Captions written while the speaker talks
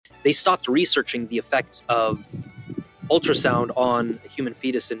they stopped researching the effects of ultrasound on a human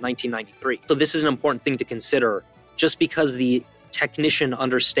fetus in 1993. So this is an important thing to consider. Just because the technician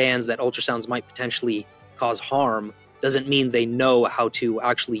understands that ultrasounds might potentially cause harm doesn't mean they know how to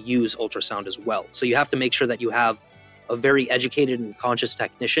actually use ultrasound as well. So you have to make sure that you have a very educated and conscious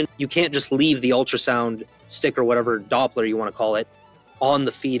technician. You can't just leave the ultrasound stick or whatever Doppler you want to call it on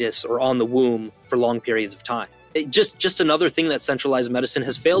the fetus or on the womb for long periods of time. Just another thing that centralized medicine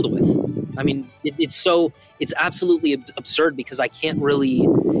has failed with. I mean, it's absolutely absurd because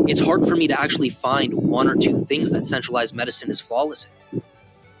it's hard for me to actually find one or two things that centralized medicine is flawless in.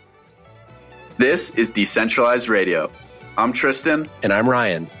 This is Decentralized Radio. I'm Tristan. And I'm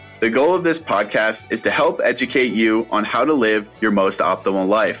Ryan. The goal of this podcast is to help educate you on how to live your most optimal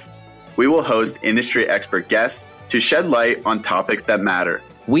life. We will host industry expert guests to shed light on topics that matter.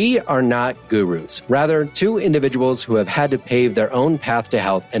 We are not gurus, rather two individuals who have had to pave their own path to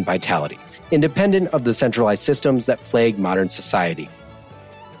health and vitality, independent of the centralized systems that plague modern society.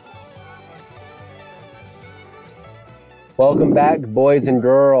 Welcome back, boys and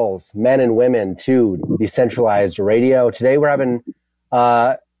girls, men and women, to Decentralized Radio. Today we're having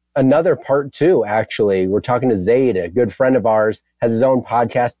another part two, actually. We're talking to Zaid, a good friend of ours, has his own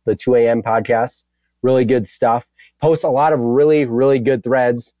podcast, the 2 a.m. podcast. Really good stuff. Posts a lot of really, really good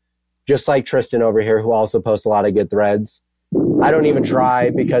threads, just like Tristan over here, who also posts a lot of good threads. I don't even try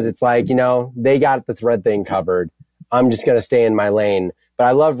because it's like, they got the thread thing covered. I'm just going to stay in my lane. But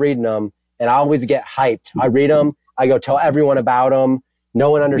I love reading them, and I always get hyped. I read them. I go tell everyone about them. No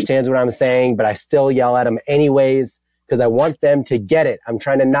one understands what I'm saying, but I still yell at them anyways because I want them to get it. I'm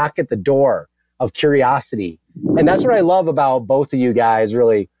trying to knock at the door of curiosity. And that's what I love about both of you guys,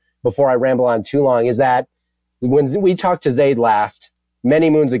 really, before I ramble on too long, is that when we talked to Zaid last, many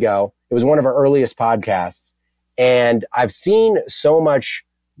moons ago, it was one of our earliest podcasts. And I've seen so much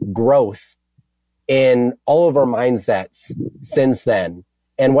growth in all of our mindsets since then.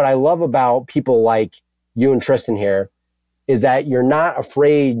 And what I love about people like you and Tristan here is that you're not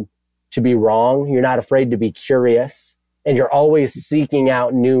afraid to be wrong. You're not afraid to be curious, and you're always seeking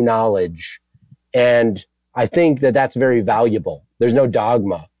out new knowledge. And I think that that's very valuable. There's no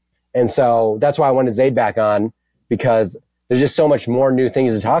dogma. And so that's why I wanted Zaid back on, because there's just so much more new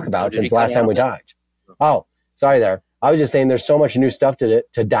things to talk about since last time we talked. Oh, sorry there. I was just saying there's so much new stuff to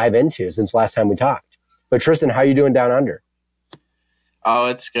dive into since last time we talked. But Tristan, how are you doing down under? Oh,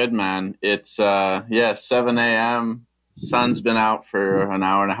 it's good, man. It's 7 a.m. Sun's been out for an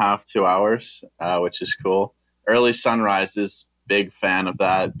hour and a half, 2 hours, which is cool. Early sunrises, big fan of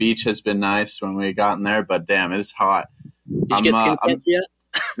that. Beach has been nice when we got in there, but damn, it is hot. Did you get skin cancer yet?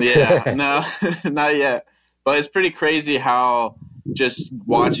 Yeah, no, not yet. But it's pretty crazy how just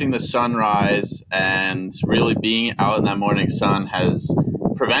watching the sunrise and really being out in that morning sun has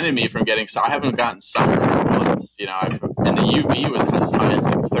prevented me from getting. I haven't gotten sun for months. And the UV was as high as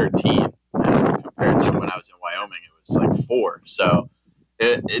like 13, and compared to when I was in Wyoming, it was like 4. So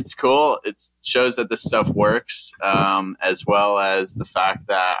it's cool. It shows that this stuff works, as well as the fact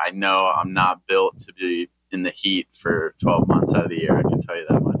that I know I'm not built to be in the heat for 12 months out of the year. I can tell you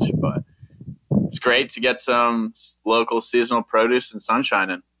that much. But it's great to get some local seasonal produce and sunshine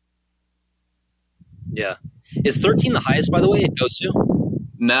in. Yeah. Is 13 the highest, by the way, it goes to?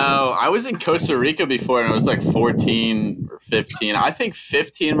 No, I was in Costa Rica before, and it was like 14 or 15. I think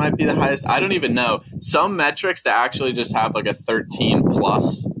 15 might be the highest. I don't even know. Some metrics that actually just have like a 13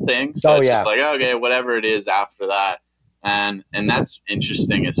 plus thing. So just like, okay, whatever it is after that. And that's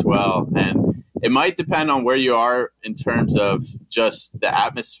interesting as well. And it might depend on where you are in terms of just the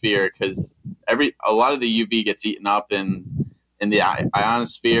atmosphere, because a lot of the UV gets eaten up in the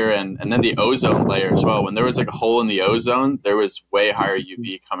ionosphere and then the ozone layer as well. When there was like a hole in the ozone, there was way higher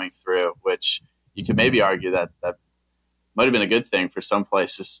UV coming through, which you could maybe argue that might have been a good thing for some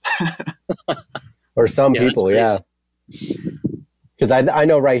places. Or some people, yeah. Because I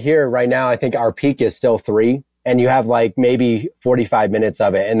know right now, I think our peak is still 3, and you have like maybe 45 minutes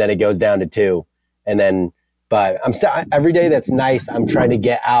of it, and then it goes down to 2. And then, but every day that's nice, I'm trying to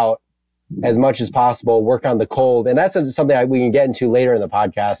get out as much as possible, work on the cold. And that's something we can get into later in the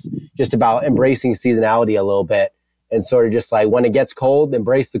podcast, just about embracing seasonality a little bit, and sort of just like when it gets cold,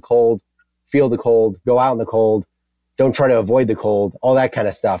 embrace the cold, feel the cold, go out in the cold, don't try to avoid the cold, all that kind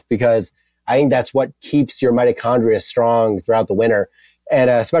of stuff. Because I think that's what keeps your mitochondria strong throughout the winter. And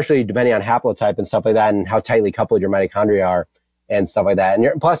especially depending on haplotype and stuff like that, and how tightly coupled your mitochondria are and stuff like that.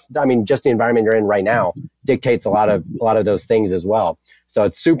 And plus, I mean, just the environment you're in right now dictates a lot of those things as well. So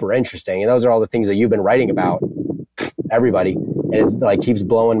it's super interesting. And those are all the things that you've been writing about, everybody. And it's like keeps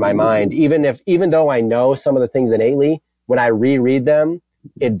blowing my mind. Even though I know some of the things innately, when I reread them,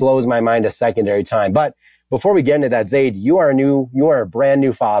 it blows my mind a second every time. But before we get into that, Zaid, you are a brand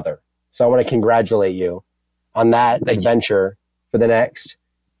new father. So I want to congratulate you on that adventure for the next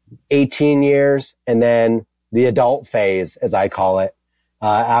 18 years and then the adult phase, as I call it,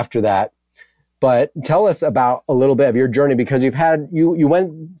 after that. But tell us about a little bit of your journey, because you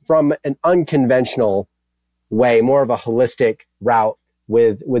went from an unconventional way, more of a holistic route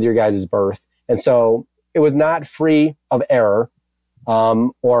with your guys' birth. And so it was not free of error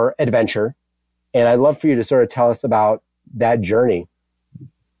or adventure. And I'd love for you to sort of tell us about that journey.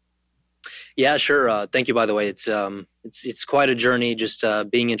 Yeah, sure. Thank you, by the way. It's quite a journey, just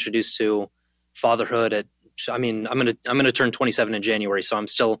being introduced to fatherhood I'm gonna turn 27 in January, so I'm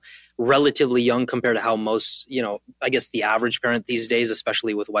still relatively young compared to how most, I guess the average parent these days,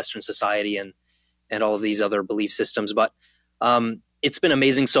 especially with Western society and all of these other belief systems. But it's been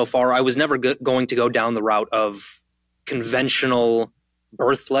amazing so far. I was never going to go down the route of conventional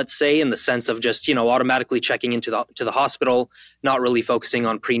birth, let's say, in the sense of just, automatically checking into the hospital, not really focusing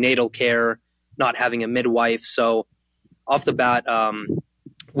on prenatal care, not having a midwife. So off the bat,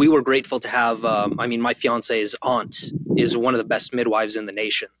 we were grateful to have, my fiance's aunt is one of the best midwives in the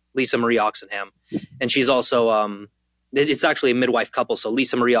nation, Lisa Marie Oxenham. And she's also, it's actually a midwife couple. So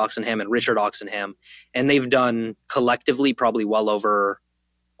Lisa Marie Oxenham and Richard Oxenham, and they've done collectively probably well over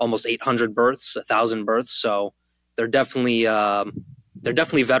almost 800 births, 1,000 births. So they're definitely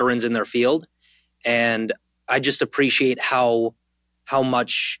veterans in their field. And I just appreciate how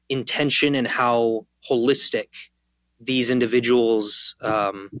much intention and how holistic these individuals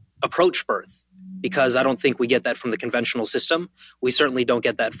approach birth, because I don't think we get that from the conventional system. We certainly don't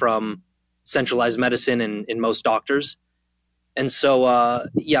get that from centralized medicine and in most doctors. And so,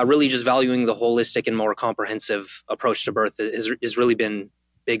 really just valuing the holistic and more comprehensive approach to birth is really been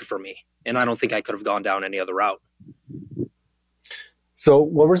big for me. And I don't think I could have gone down any other route. So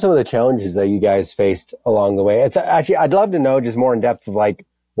what were some of the challenges that you guys faced along the way? It's actually, I'd love to know just more in depth of like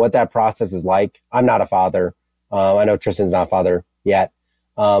what that process is like. I'm not a father. I know Tristan's not a father yet.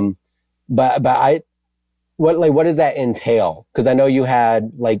 But what does that entail? Because I know you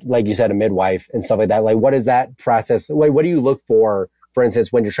had, like you said, a midwife and stuff like that. Like, what is that process? What do you look for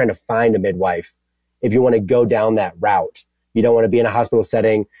instance, when you're trying to find a midwife, if you want to go down that route? You don't want to be in a hospital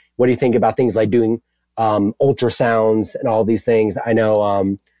setting. What do you think about things like doing ultrasounds and all these things? I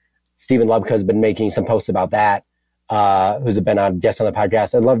know Stephen Lubka has been making some posts about that, who's been on guest on the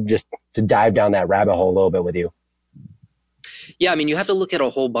podcast. I'd love just to dive down that rabbit hole a little bit with you. Yeah, you have to look at a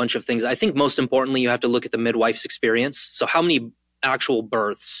whole bunch of things. I think most importantly, you have to look at the midwife's experience. So how many actual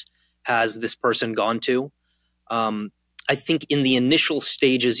births has this person gone to? I think in the initial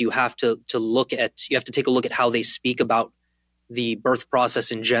stages, you have to take a look at how they speak about the birth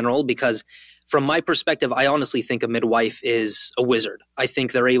process in general, because from my perspective, I honestly think a midwife is a wizard. I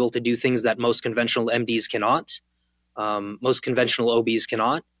think they're able to do things that most conventional MDs cannot, most conventional OBs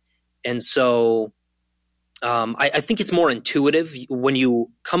cannot. And so I think it's more intuitive. When you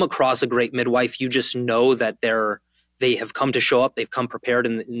come across a great midwife, you just know that they have come to show up, they've come prepared,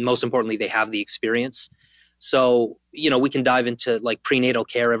 and most importantly, they have the experience. So, we can dive into like prenatal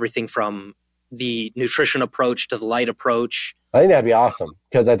care, everything from the nutrition approach to the light approach. I think that'd be awesome,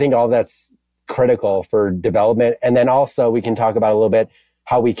 because I think all that's critical for development. And then also we can talk about a little bit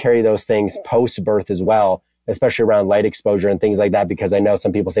how we carry those things post-birth as well, especially around light exposure and things like that, because I know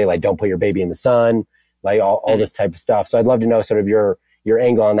some people say like, don't put your baby in the sun, like all this type of stuff. So I'd love to know sort of your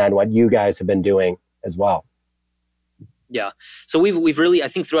angle on that and what you guys have been doing as well. Yeah. So we've really, I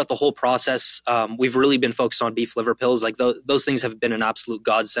think throughout the whole process, we've really been focused on beef liver pills. Like those things have been an absolute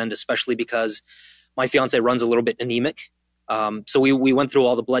godsend, especially because my fiance runs a little bit anemic. So we went through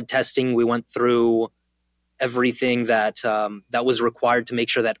all the blood testing. We went through everything that was required to make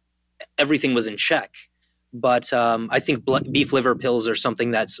sure that everything was in check. But I think beef liver pills are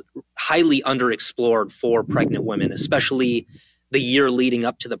something that's highly underexplored for pregnant women, especially the year leading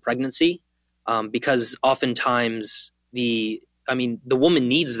up to the pregnancy, because oftentimes the woman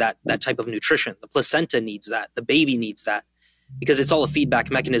needs that type of nutrition. The placenta needs that. The baby needs that, because it's all a feedback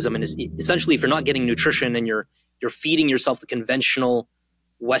mechanism. And essentially, if you're not getting nutrition and you're feeding yourself the conventional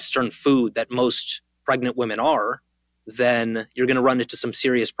Western food that most pregnant women are, then you're going to run into some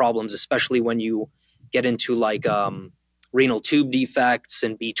serious problems, especially when you get into like renal tube defects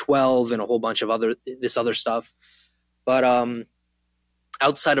and B12 and a whole bunch of this other stuff. But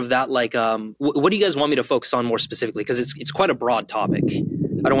outside of that, like, what do you guys want me to focus on more specifically? Because it's quite a broad topic.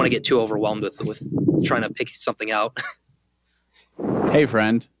 I don't want to get too overwhelmed with trying to pick something out. Hey,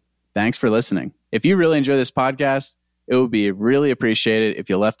 friend. Thanks for listening. If you really enjoy this podcast, it would be really appreciated if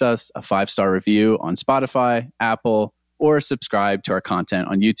you left us a 5-star review on Spotify, Apple, or subscribe to our content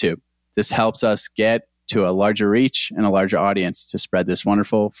on YouTube. This helps us get to a larger reach and a larger audience to spread this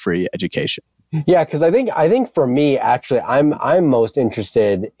wonderful free education. Yeah, because I think for me, actually, I'm most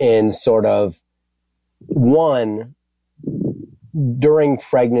interested in sort of one, during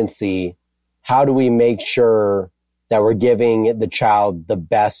pregnancy, how do we make sure that we're giving the child the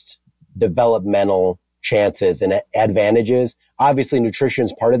best developmental chances and advantages? Obviously, nutrition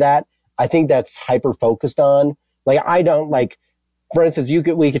is part of that. I think that's hyper focused on. Like, I don't like, for instance,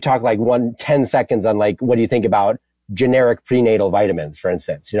 we could talk like 10 seconds on like, what do you think about generic prenatal vitamins, for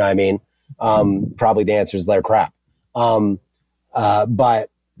instance? You know what I mean? Probably the answer is they're crap. But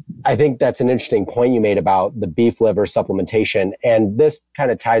I think that's an interesting point you made about the beef liver supplementation. And this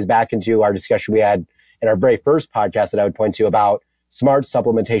kind of ties back into our discussion we had in our very first podcast that I would point to about smart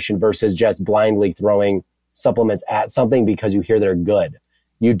supplementation versus just blindly throwing supplements at something because you hear they're good.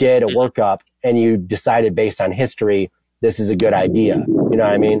 You did a workup and you decided based on history, this is a good idea. You know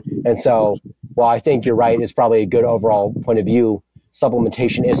what I mean? And so, while I think you're right, it's probably a good overall point of view,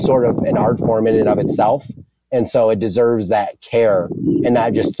 supplementation is sort of an art form in and of itself. And so it deserves that care and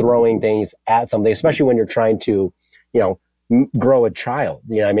not just throwing things at something, especially when you're trying to, grow a child,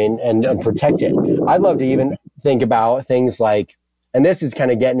 you know what I mean? And protect it. I'd love to even think about things like, and this is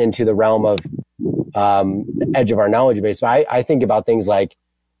kind of getting into the realm of edge of our knowledge base, but I think about things like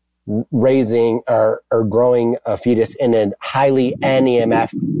raising or growing a fetus in a highly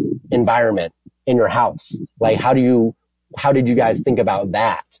NEMF environment in your house. Like, how did you guys think about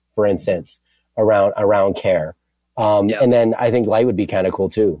that, for instance, around care? And then I think light would be kind of cool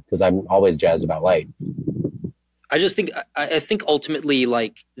too, because I'm always jazzed about light. I think ultimately,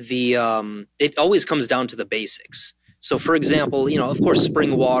 like, it always comes down to the basics. So, for example, of course,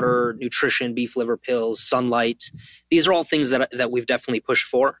 spring water, nutrition, beef liver pills, sunlight, these are all things that we've definitely pushed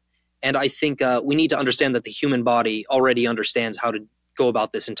for. And I think we need to understand that the human body already understands how to go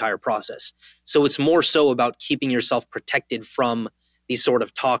about this entire process. So it's more so about keeping yourself protected from these sort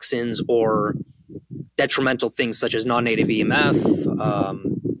of toxins or detrimental things such as non-native EMF.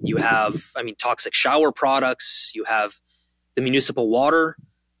 You have, toxic shower products. You have the municipal water.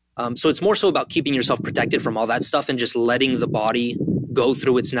 So it's more so about keeping yourself protected from all that stuff and just letting the body go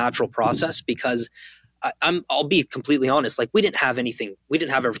through its natural process, because I'll be completely honest, like, we didn't have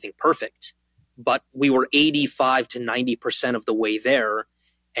everything perfect, but we were 85 to 90% of the way there.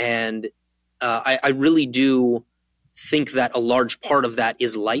 And I really do think that a large part of that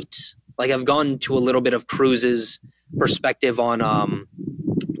is light. Like, I've gone to a little bit of Cruz's perspective on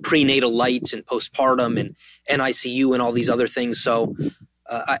prenatal light and postpartum and NICU and all these other things. So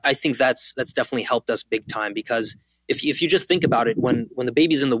I think that's definitely helped us big time, because if you just think about it, when the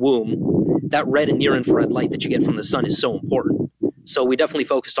baby's in the womb, that red and near infrared light that you get from the sun is so important. So we definitely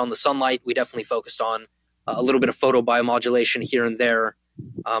focused on the sunlight. We definitely focused on a little bit of photobiomodulation here and there.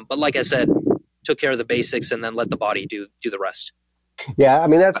 But like I said, took care of the basics and then let the body do the rest. Yeah,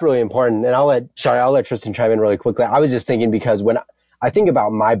 that's really important. And I'll let Tristan chime in really quickly. I was just thinking, because when I think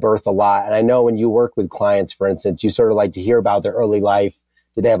about my birth a lot, and I know when you work with clients, for instance, you sort of like to hear about their early life.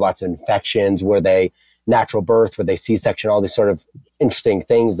 Did they have lots of infections? Were they natural birth? Were they C-section? All these sort of interesting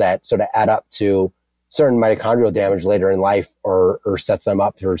things that sort of add up to certain mitochondrial damage later in life or sets them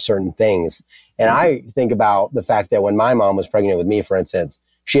up for certain things. And I think about the fact that when my mom was pregnant with me, for instance,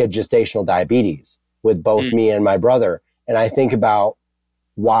 she had gestational diabetes with both me and my brother. And I think about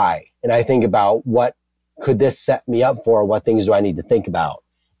why, and I think about what could this set me up for? What things do I need to think about?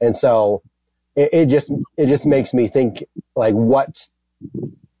 And so it just makes me think, like, what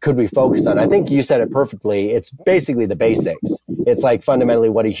could we focus on? I think you said it perfectly. It's basically the basics. It's like fundamentally,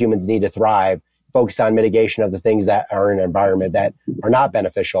 what do humans need to thrive? Focus on mitigation of the things that are in an environment that are not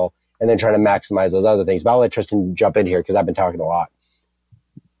beneficial, and then trying to maximize those other things. But I'll let Tristan jump in here because I've been talking a lot.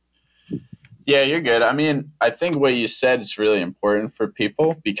 Yeah, you're good. I think what you said is really important for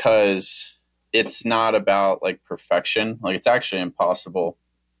people, because it's not about like perfection. Like, it's actually impossible.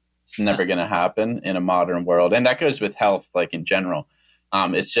 It's never going to happen in a modern world. And that goes with health, like, in general.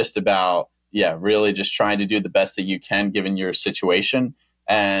 It's just about, really just trying to do the best that you can given your situation.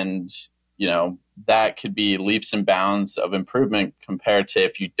 And, that could be leaps and bounds of improvement compared to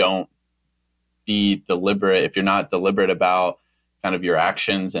if you don't be deliberate, if you're not deliberate about kind of your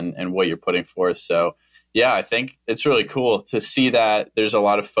actions and what you're putting forth. So, I think it's really cool to see that there's a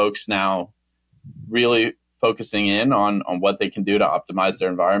lot of folks now really focusing in on what they can do to optimize their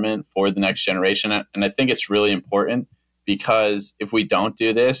environment for the next generation. And I think it's really important, because if we don't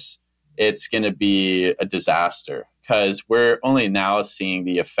do this, it's going to be a disaster, because we're only now seeing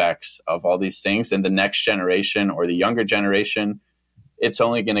the effects of all these things, and the next generation or the younger generation it's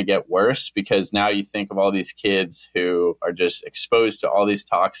only going to get worse, because now you think of all these kids who are just exposed to all these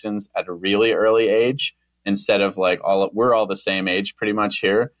toxins at a really early age, instead of like we're all the same age pretty much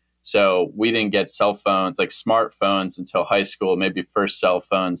here. So we didn't get cell phones, like smartphones, until high school, maybe first cell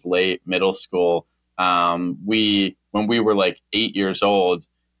phones late middle school. When we were like 8 years old,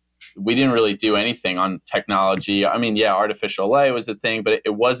 we didn't really do anything on technology. I mean, yeah, artificial light was the thing, but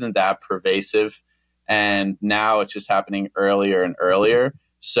it wasn't that pervasive. And now it's just happening earlier and earlier.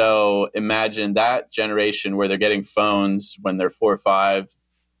 So imagine that generation where they're getting phones when they're 4 or 5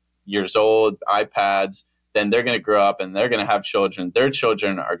 years old, iPads, then they're going to grow up and they're going to have children. Their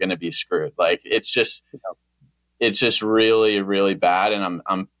children are going to be screwed. Like, it's just really, really bad. And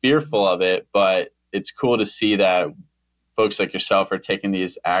I'm fearful of it, but it's cool to see that folks like yourself are taking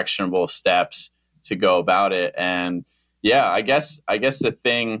these actionable steps to go about it. And yeah, I guess the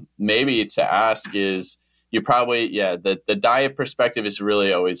thing maybe to ask is, you probably, the diet perspective is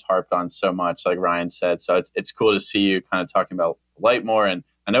really always harped on so much, like Ryan said. So it's cool to see you kind of talking about light more. And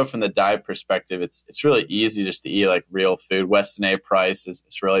I know from the diet perspective, it's really easy just to eat like real food. Weston A. Price is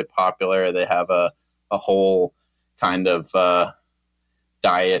really popular. They have a whole kind of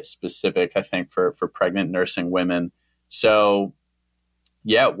diet specific, I think, for pregnant nursing women. So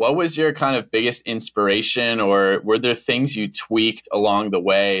yeah, what was your kind of biggest inspiration, or were there things you tweaked along the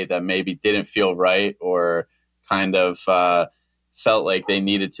way that maybe didn't feel right, or kind of felt like they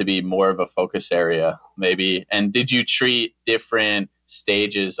needed to be more of a focus area maybe? And did you treat different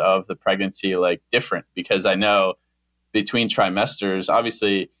stages of the pregnancy like different? Because I know between trimesters,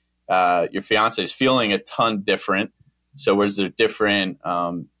 obviously your fiance is feeling a ton different. So was there different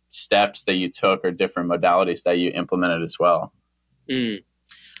steps that you took, or different modalities that you implemented as well?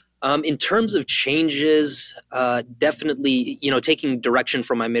 In terms of changes, definitely, taking direction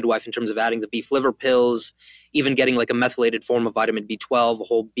from my midwife in terms of adding the beef liver pills, even getting like a methylated form of vitamin B12, a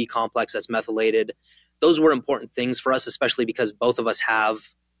whole B complex that's methylated. Those were important things for us, especially because both of us have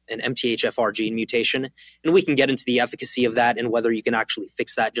an MTHFR gene mutation, and we can get into the efficacy of that and whether you can actually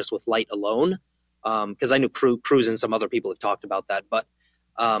fix that just with light alone. Because I know Cruz and some other people have talked about that. But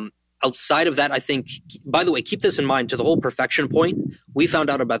outside of that, I think, by the way, keep this in mind, to the whole perfection point, we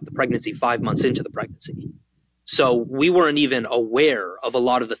found out about the pregnancy 5 months into the pregnancy. So we weren't even aware of a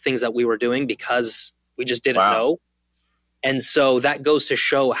lot of the things that we were doing because we just didn't know. And so that goes to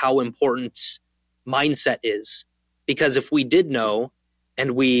show how important mindset is. Because if we did know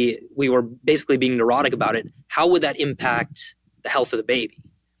and we were basically being neurotic about it, how would that impact the health of the baby?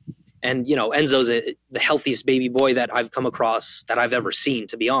 And, Enzo's the healthiest baby boy that I've come across, that I've ever seen,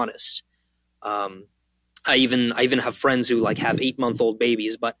 to be honest. I even have friends who like have 8-month-old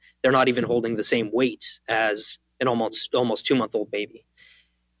babies, but they're not even holding the same weight as an almost 2-month-old baby.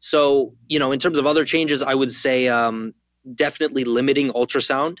 So, in terms of other changes, I would say definitely limiting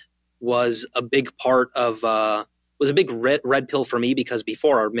ultrasound was a big part of, was a big red pill for me, because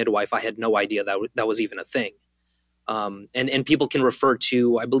before our midwife, I had no idea that was even a thing. And people can refer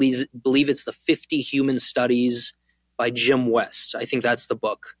to, I believe it's the 50 Human Studies by Jim West. I think that's the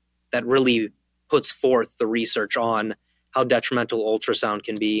book that really puts forth the research on how detrimental ultrasound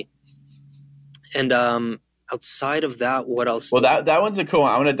can be. And outside of that, what else? Well, that one's a cool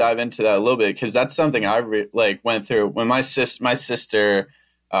one. I want to dive into that a little bit, because that's something I went through when my sister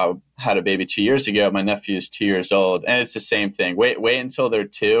had a baby 2 years ago. My nephew is 2 years old, and it's the same thing. Wait until they're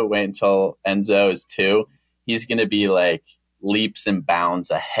 2. Wait until Enzo is 2. He's going to be like leaps and bounds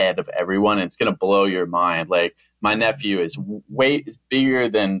ahead of everyone. And it's going to blow your mind. Like, my nephew is bigger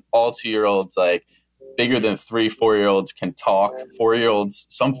than all 2-year-olds, like bigger than 3-4-year-olds can talk. 4-year-olds,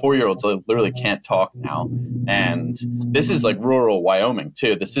 some 4-year-olds literally can't talk now. And this is like rural Wyoming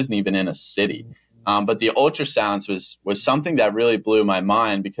too. This isn't even in a city. But the ultrasounds was something that really blew my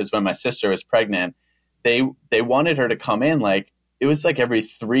mind, because when my sister was pregnant, they wanted her to come in like, it was like every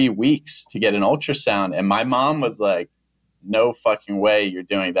 3 weeks to get an ultrasound. And my mom was like, no fucking way you're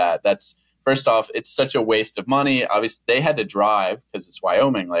doing that. That's, first off, it's such a waste of money. Obviously, they had to drive, because it's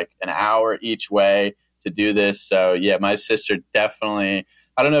Wyoming, like an hour each way to do this. So yeah, my sister definitely,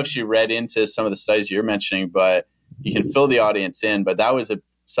 I don't know if she read into some of the studies you're mentioning, but you can fill the audience in. But that was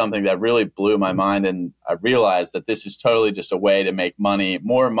something that really blew my mind. And I realized that this is totally just a way to make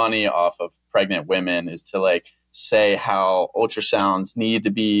more money off of pregnant women, is to like say how ultrasounds need to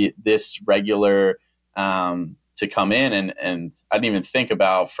be this regular to come in. And I didn't even think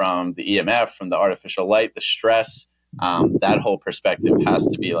about from the EMF, from the artificial light, the stress, that whole perspective has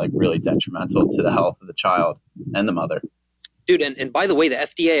to be like really detrimental to the health of the child and the mother. Dude, and by the way, the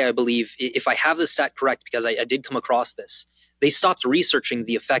FDA, I believe, if I have this stat correct, because I did come across this, they stopped researching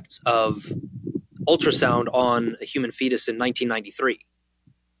the effects of ultrasound on a human fetus in 1993.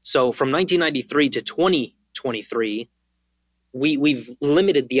 So from 1993 to 2023, we've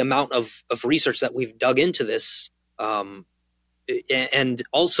limited the amount of research that we've dug into this. And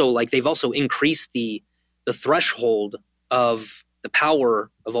also, like, they've also increased the threshold of the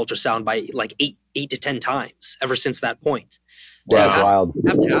power of ultrasound by like 8 to 10 times ever since that point. So Yeah, that's wild. You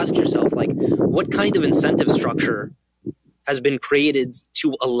have to ask yourself, like, what kind of incentive structure has been created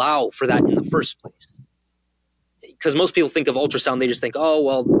to allow for that in the first place? Because most people think of ultrasound, they just think, oh,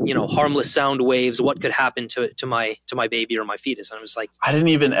 well, harmless sound waves. What could happen to my baby or my fetus? And I was like, I didn't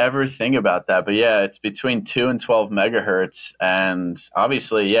even ever think about that. But yeah, it's between 2 and 12 megahertz. And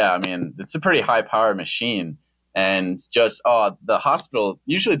obviously, yeah, I mean, it's a pretty high power machine. And just, the hospital,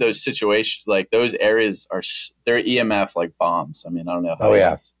 usually those situations, like those areas they're EMF like bombs. I mean, I don't know how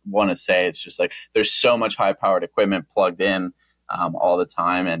you want to say. It's just like there's so much high powered equipment plugged in all the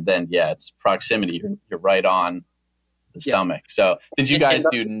time. And then, yeah, it's proximity. You're right on the stomach. So did you guys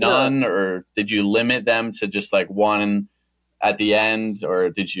do none, or did you limit them to just like one at the end,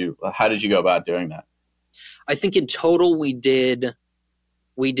 or how did you go about doing that? I think in total we did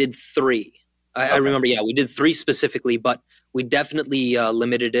 3. I remember, we did 3 specifically, but we definitely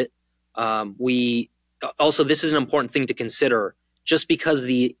limited it. We also, this is an important thing to consider. Just because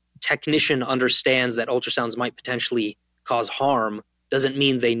the technician understands that ultrasounds might potentially cause harm doesn't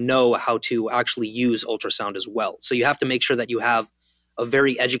mean they know how to actually use ultrasound as well. So you have to make sure that you have a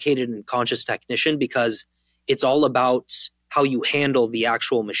very educated and conscious technician, because it's all about how you handle the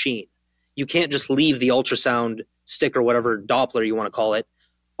actual machine. You can't just leave the ultrasound stick or whatever Doppler you want to call it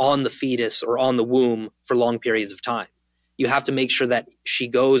on the fetus or on the womb for long periods of time. You have to make sure that she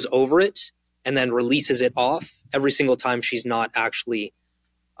goes over it and then releases it off every single time she's not actually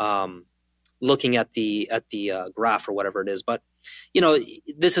looking at the graph or whatever it is. But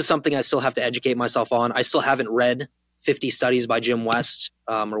this is something I still have to educate myself on. I still haven't read 50 studies by Jim West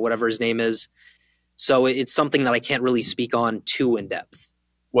or whatever his name is. So it's something that I can't really speak on too in depth.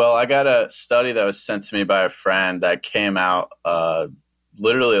 Well, I got a study that was sent to me by a friend that came out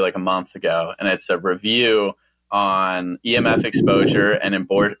literally like a month ago, and it's a review on EMF exposure and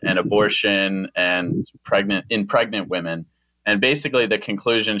abortion and pregnant women. And basically the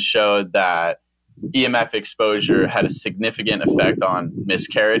conclusion showed that EMF exposure had a significant effect on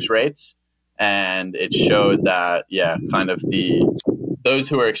miscarriage rates. And it showed that, those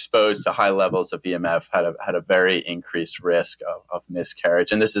who were exposed to high levels of EMF had a very increased risk of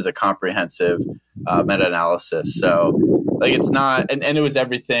miscarriage. And this is a comprehensive meta-analysis. So like it's not, and it was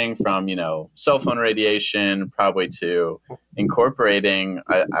everything from, cell phone radiation, probably to incorporating,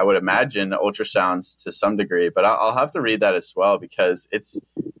 I would imagine, ultrasounds to some degree, but I'll have to read that as well, because it's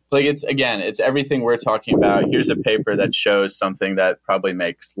everything we're talking about. Here's a paper that shows something that probably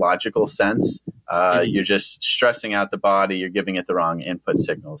makes logical sense. You're just stressing out the body. You're giving it the wrong input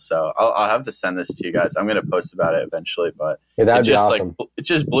signals. So I'll have to send this to you guys. I'm going to post about it eventually, but that'd be awesome. It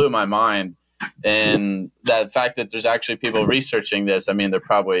just blew my mind. And that fact that there's actually people researching this. I mean, they're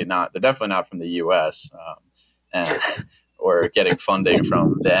definitely not from the US or getting funding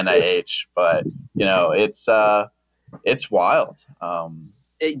from the NIH, but it's wild.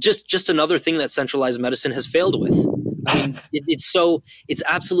 Just another thing that centralized medicine has failed with. I mean, it's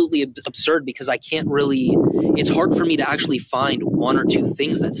absolutely absurd, because it's hard for me to actually find 1 or 2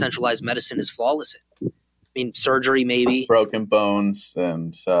 things that centralized medicine is flawless in. I mean, surgery, maybe. Broken bones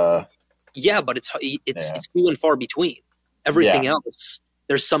and... but it's few and far between. Everything else,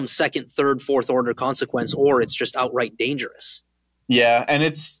 there's some second, third, fourth order consequence, or it's just outright dangerous. Yeah, and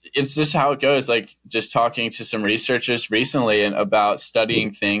it's just how it goes. Like, just talking to some researchers recently and about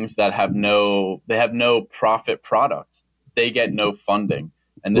studying things that have no profit product. They get no funding.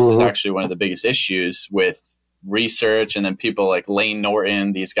 And this is actually one of the biggest issues with research, and then people like Lane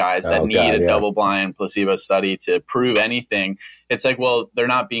Norton, these guys that need a double-blind placebo study to prove anything. It's like, well, they're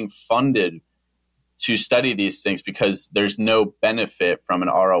not being funded to study these things because there's no benefit from an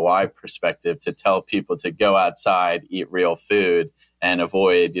ROI perspective to tell people to go outside, eat real food, and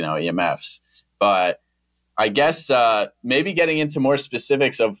avoid, EMFs. But I guess maybe getting into more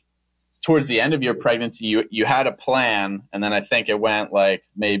specifics of towards the end of your pregnancy, you had a plan, and then I think it went like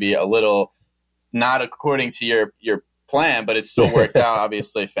maybe a little not according to your plan, but it still worked out,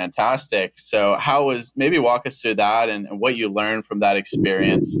 obviously fantastic. So maybe walk us through that and what you learned from that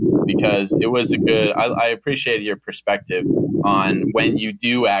experience, because it was I appreciated your perspective on when you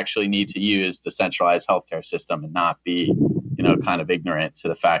do actually need to use the centralized healthcare system and not be, kind of ignorant to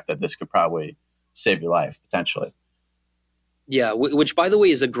the fact that this could probably save your life potentially. Yeah, which, by the way,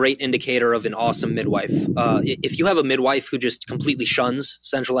 is a great indicator of an awesome midwife. If you have a midwife who just completely shuns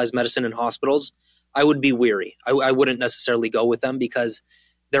centralized medicine in hospitals, I would be weary. I wouldn't necessarily go with them, because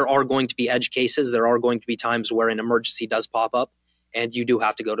there are going to be edge cases. There are going to be times where an emergency does pop up and you do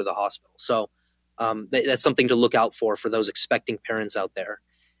have to go to the hospital. So that's something to look out for those expecting parents out there.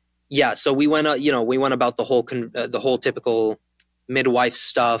 Yeah. So we went, we went about the whole typical midwife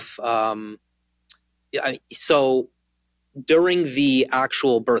stuff. So during the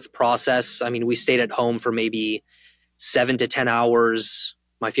actual birth process, I mean, we stayed at home for maybe 7 to 10 hours.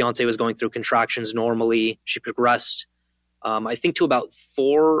 My fiance was going through contractions normally. She progressed, I think, to about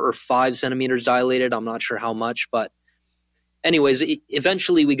 4 or 5 centimeters dilated. I'm not sure how much, but anyways,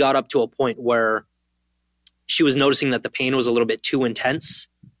 eventually we got up to a point where she was noticing that the pain was a little bit too intense.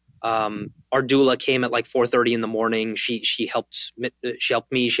 Our doula came at like 4:30 in the morning. She helped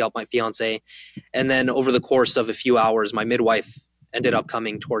me. She helped my fiance, and then over the course of a few hours, my midwife ended up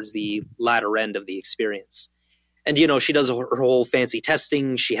coming towards the latter end of the experience. And she does her whole fancy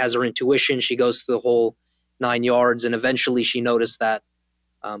testing. She has her intuition. She goes through the whole 9 yards, and eventually she noticed that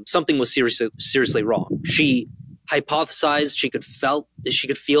something was seriously wrong. She hypothesized she could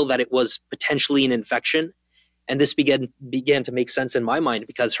feel that it was potentially an infection. And this began to make sense in my mind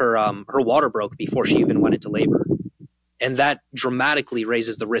because her water broke before she even went into labor. And that dramatically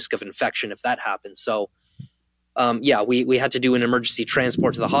raises the risk of infection if that happens. So, we had to do an emergency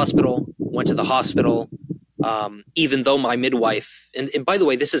transport to the hospital, went to the hospital, even though my midwife, and by the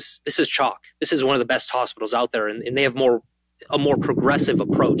way, this is CHOC. This is one of the best hospitals out there, and they have a more progressive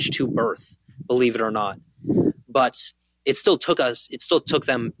approach to birth, believe it or not. But it still took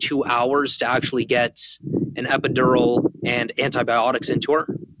them 2 hours to actually get an epidural and antibiotics into her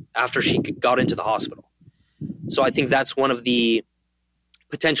after she got into the hospital. So I think that's one of the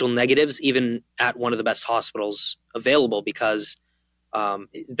potential negatives, even at one of the best hospitals available, because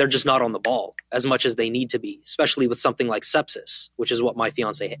they're just not on the ball as much as they need to be, especially with something like sepsis, which is what my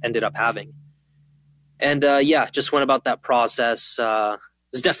fiance ended up having. And just went about that process. It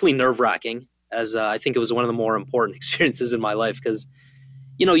was definitely nerve-wracking, as I think it was one of the more important experiences in my life, because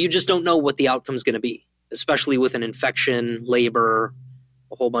you just don't know what the outcome is going to be, especially with an infection, labor,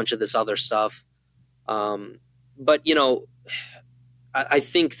 a whole bunch of this other stuff. But I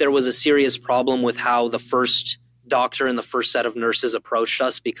think there was a serious problem with how the first doctor and the first set of nurses approached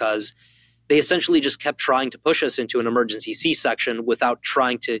us, because they essentially just kept trying to push us into an emergency C-section without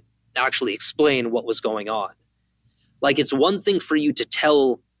trying to actually explain what was going on. Like, it's one thing for you to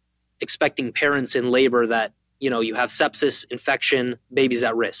tell expecting parents in labor that, you have sepsis, infection, baby's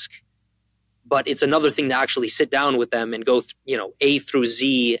at risk. But it's another thing to actually sit down with them and go, A through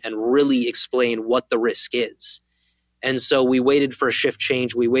Z and really explain what the risk is. And so we waited for a shift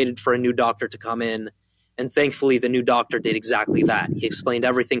change. We waited for a new doctor to come in. And thankfully, the new doctor did exactly that. He explained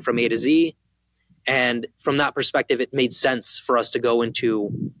everything from A to Z. And from that perspective, it made sense for us to go into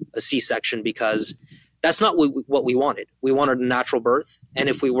a C-section, because that's not what we wanted. We wanted a natural birth. And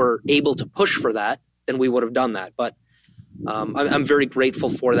if we were able to push for that, then we would have done that. But I'm very grateful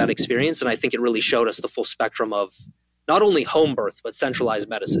for that experience. And I think it really showed us the full spectrum of not only home birth, but centralized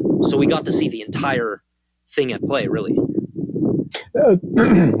medicine. So we got to see the entire thing at play, really.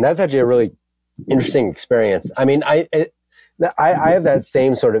 That's actually a really interesting experience. I mean, I have that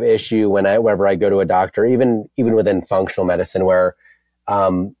same sort of issue whenever I go to a doctor, even within functional medicine, where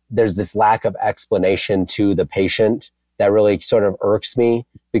there's this lack of explanation to the patient that really sort of irks me,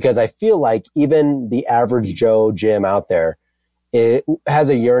 because I feel like even the average Joe Jim out there, it has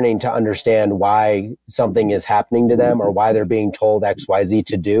a yearning to understand why something is happening to them or why they're being told XYZ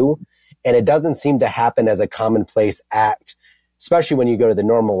to do. And it doesn't seem to happen as a commonplace act, especially when you go to the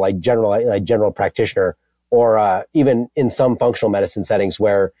normal, general practitioner, or even in some functional medicine settings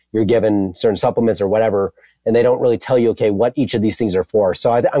where you're given certain supplements or whatever, and they don't really tell you, okay, what each of these things are for.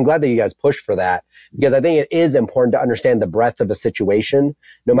 So I'm glad that you guys push for that, because I think it is important to understand the breadth of a situation,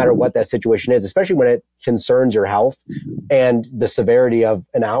 no matter what that situation is, especially when it concerns your health and the severity of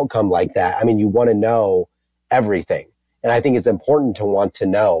an outcome like that. I mean, you want to know everything. And I think it's important to want to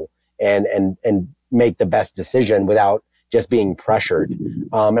know and make the best decision without just being pressured.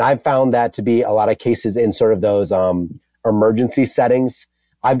 And I've found that to be a lot of cases in sort of those emergency settings.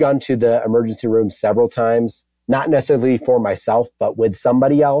 I've gone to the emergency room several times, not necessarily for myself, but with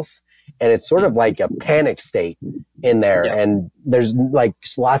somebody else. And it's sort of like a panic state in there. Yeah. And there's like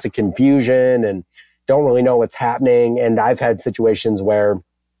lots of confusion and don't really know what's happening. And I've had situations where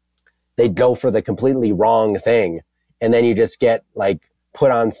they'd go for the completely wrong thing. And then you just get like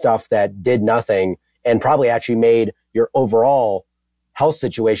put on stuff that did nothing and probably actually made your overall health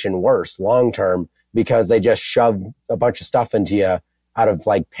situation worse long-term, because they just shoved a bunch of stuff into you out of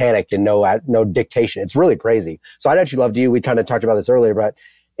like panic and no dictation. It's really crazy. So I'd actually love to, we kind of talked about this earlier, but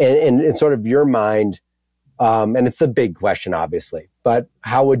in sort of your mind, And it's a big question, obviously, but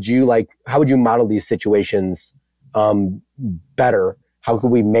how would you model these situations better? How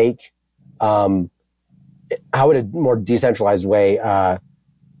could we make, how would a more decentralized way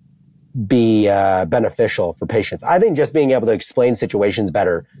be beneficial for patients? I think just being able to explain situations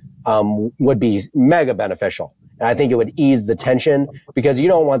better would be mega beneficial. And I think it would ease the tension, because you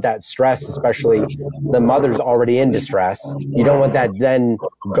don't want that stress, especially the mother's already in distress. You don't want that then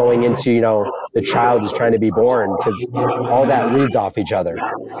going into, the child is trying to be born, because all that reads off each other.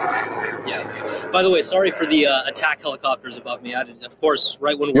 Yeah. By the way, sorry for the attack helicopters above me. Of course,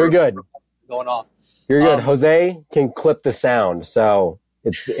 right when You're good. Going off. You're good. Jose can clip the sound, so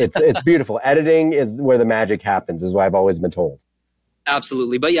it's beautiful. Editing is where the magic happens, is what I've always been told.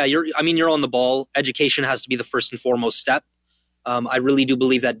 Absolutely. But yeah, you're on the ball. Education has to be the first and foremost step. I really do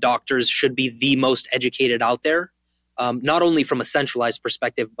believe that doctors should be the most educated out there, not only from a centralized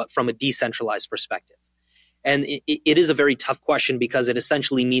perspective, but from a decentralized perspective. And it is a very tough question, because it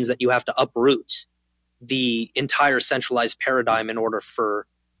essentially means that you have to uproot the entire centralized paradigm in order for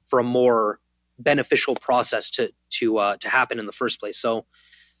a more beneficial process to happen in the first place. So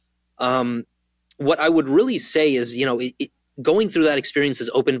what I would really say is, going through that experience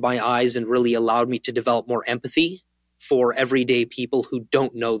has opened my eyes and really allowed me to develop more empathy for everyday people who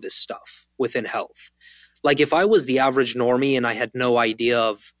don't know this stuff within health. Like, if I was the average normie and I had no idea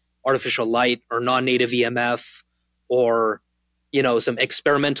of artificial light or non-native EMF or, some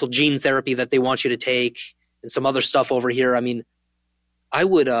experimental gene therapy that they want you to take and some other stuff over here, I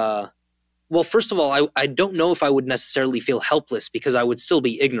would, well, first of all, I don't know if I would necessarily feel helpless, because I would still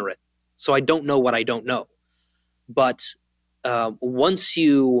be ignorant. So I don't know what I don't know. But once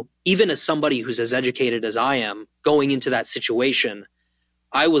even as somebody who's as educated as I am, going into that situation,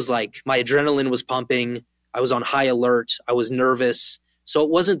 I was like, my adrenaline was pumping. I was on high alert. I was nervous. So it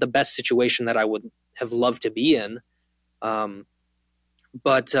wasn't the best situation that I would have loved to be in.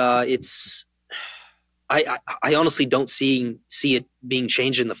 But I honestly don't see it being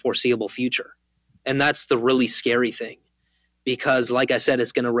changed in the foreseeable future. And that's the really scary thing, because like I said,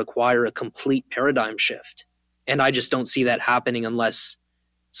 it's going to require a complete paradigm shift. And I just don't see that happening unless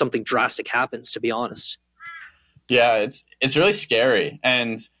something drastic happens, to be honest. Yeah, it's really scary.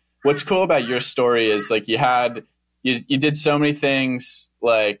 And what's cool about your story is, like, you did so many things,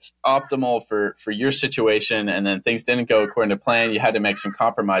 like, optimal for your situation, and then things didn't go according to plan. You had to make some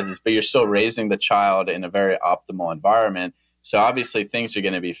compromises, but you're still raising the child in a very optimal environment. So obviously things are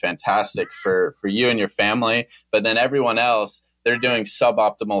going to be fantastic for you and your family, but then everyone else, they're doing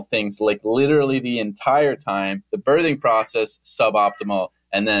suboptimal things, like literally the entire time. The birthing process, suboptimal,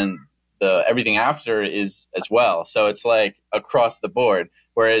 and then everything after is as well. So it's like across the board.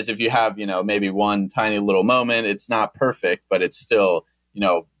 Whereas if you have, maybe one tiny little moment, it's not perfect, but it's still,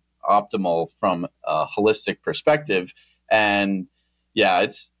 optimal from a holistic perspective. And yeah,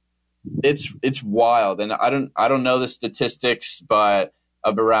 it's wild. And I don't know the statistics, but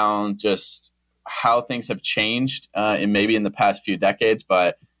around just how things have changed in the past few decades.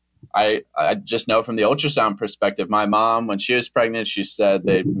 But I just know from the ultrasound perspective, my mom, when she was pregnant, she said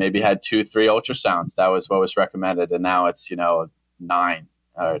they maybe had 2-3 ultrasounds. That was what was recommended. And now it's, 9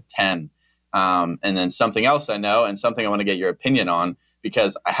 or 10. And then something else I know, and something I want to get your opinion on,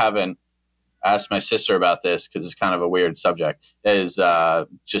 because I haven't asked my sister about this, because it's kind of a weird subject, is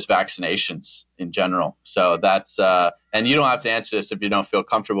just vaccinations in general. So that's, and you don't have to answer this if you don't feel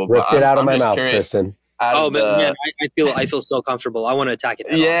comfortable. Ripped it out of my mouth, Tristan. Man, I feel so comfortable. I want to attack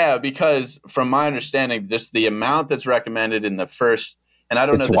it. Yeah, because from my understanding, just the amount that's recommended in the first, and I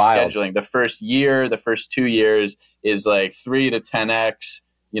don't know the scheduling, the first year, the first 2 years is like 3 to 10x.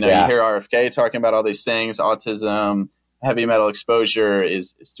 You hear RFK talking about all these things, autism, heavy metal exposure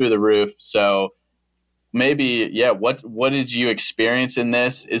is through the roof. So maybe, what did you experience in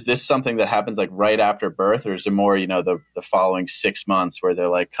this? Is this something that happens like right after birth, or is it more, the following 6 months where they're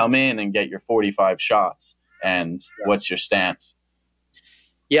like, come in and get your 45 shots? And what's your stance?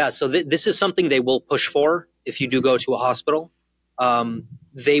 Yeah, so this is something they will push for if you do go to a hospital.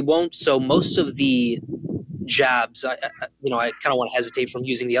 They won't. So most of the jabs, I kind of want to hesitate from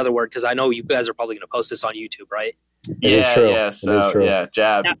using the other word, because I know you guys are probably going to post this on YouTube, right? It is true. Yeah. So yeah,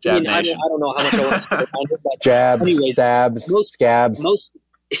 jab. I don't know how much I want to speak about it, but jabs, anyways, stabs, scabs.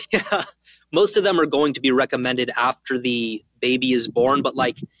 Most of them are going to be recommended after the baby is born. But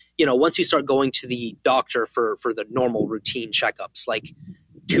once you start going to the doctor for the normal routine checkups, like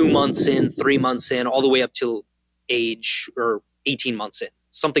 2 months in, 3 months in, all the way up till age or 18 months in,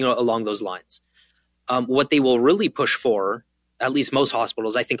 something along those lines. What they will really push for, at least most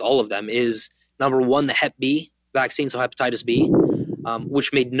hospitals, I think all of them, is number one, the Hep B vaccine, so hepatitis B.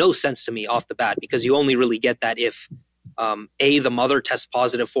 which made no sense to me off the bat, because you only really get that if A, the mother tests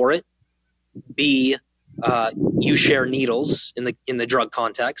positive for it, B, you share needles in the drug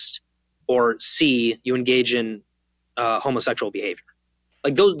context, or C, you engage in homosexual behavior.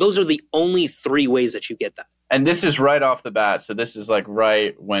 Like those are the only three ways that you get that. And this is right off the bat. So this is like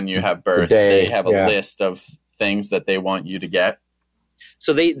right when you have birth. They have a list of things that they want you to get.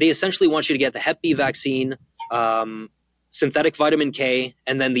 So they essentially want you to get the Hep B vaccine, synthetic vitamin K,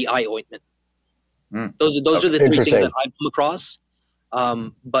 and then the eye ointment. Those are the three things that I've come across.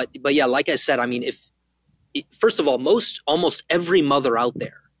 But yeah, like I said, I mean, first of all, almost every mother out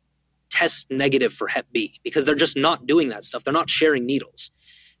there tests negative for Hep B because they're just not doing that stuff. They're not sharing needles.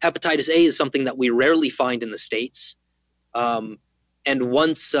 Hepatitis A is something that we rarely find in the States. And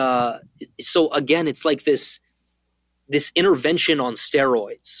once, so again, it's like this intervention on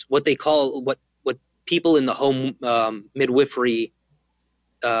steroids, what they call, what people in the home midwifery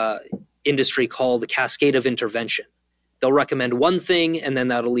industry call the cascade of intervention. They'll recommend one thing, and then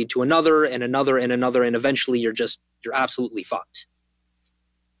that'll lead to another and another and another, and eventually you're absolutely fucked.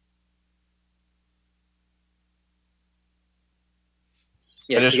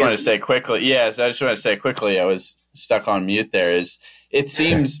 I just want to say quickly, I was stuck on mute there. It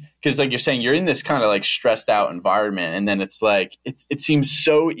seems, because like you're saying, you're in this kind of like stressed out environment, and then it's like, it seems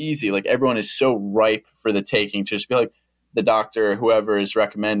so easy. Like everyone is so ripe for the taking to just be like, the doctor or whoever is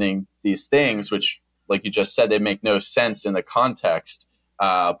recommending these things, which like you just said, they make no sense in the context.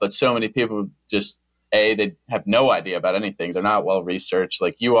 But so many people just, they have no idea about anything. They're not well researched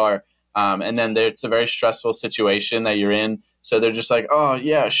like you are. And then it's a very stressful situation that you're in. So they're just like, oh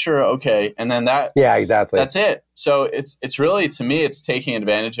yeah, sure. Okay. And then exactly. That's it. So it's really, to me, it's taking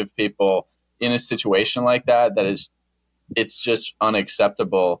advantage of people in a situation like that. It's just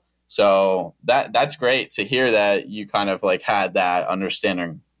unacceptable. So that's great to hear that you kind of like had that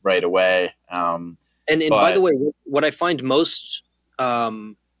understanding right away. And by the way, what I find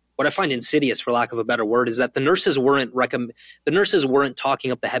insidious, for lack of a better word, is that the nurses weren't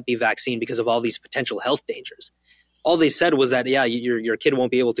talking up the Hep B vaccine because of all these potential health dangers. All they said was that, yeah, your kid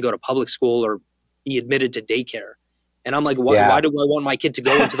won't be able to go to public school or be admitted to daycare. And I'm like, why do I want my kid to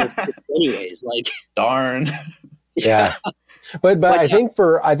go into this anyways? Like, darn. Yeah. But I think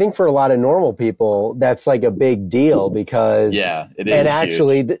for a lot of normal people, that's like a big deal because it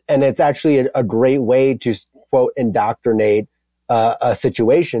is. And it's actually a great way to quote indoctrinate a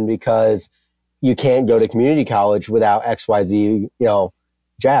situation, because you can't go to community college without XYZ,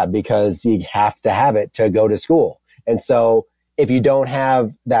 jab, because you have to have it to go to school. And so if you don't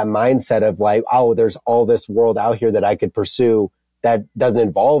have that mindset of like, oh, there's all this world out here that I could pursue that doesn't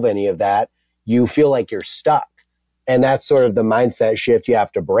involve any of that, you feel like you're stuck. And that's sort of the mindset shift you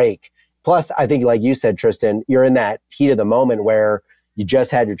have to break. Plus, I think, like you said, Tristan, you're in that heat of the moment where you just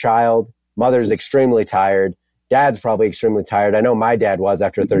had your child, mother's extremely tired, dad's probably extremely tired. I know my dad was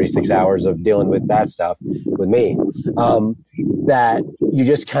after 36 hours of dealing with that stuff with me. That you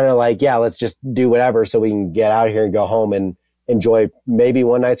just kind of like, yeah, let's just do whatever so we can get out of here and go home and enjoy maybe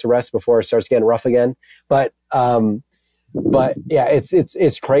one night's rest before it starts getting rough again. But yeah,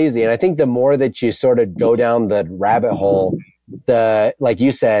 it's crazy. And I think the more that you sort of go down the rabbit hole, like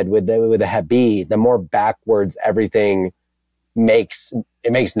you said, with the Hep B, the more backwards everything makes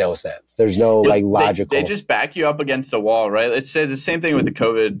no sense. There's no like logical. They just back you up against a wall, right? Let's say the same thing with the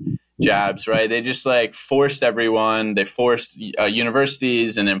COVID jabs, right? They just like forced everyone. They forced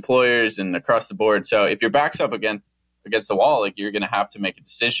universities and employers and across the board. So if your back's up against the wall, like you're going to have to make a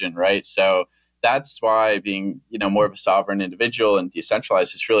decision, right? So that's why being, more of a sovereign individual and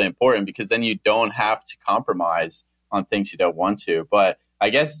decentralized is really important, because then you don't have to compromise on things you don't want to. But I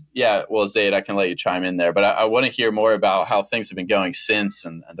guess, yeah, well, Zaid, I can let you chime in there, but I want to hear more about how things have been going since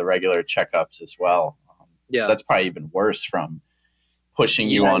and the regular checkups as well. So that's probably even worse from pushing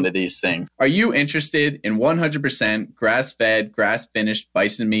you onto these things. Are you interested in 100% grass-fed, grass-finished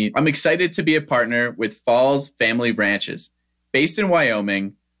bison meat? I'm excited to be a partner with Falls Family Ranches. Based in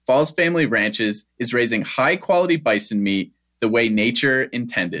Wyoming, Falls Family Ranches is raising high-quality bison meat the way nature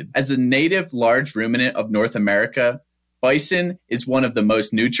intended. As a native large ruminant of North America, bison is one of the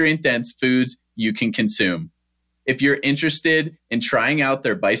most nutrient-dense foods you can consume. If you're interested in trying out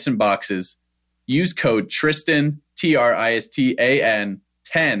their bison boxes, use code Tristan, TRISTAN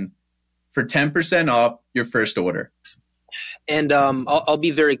 10 for 10% off your first order. And I'll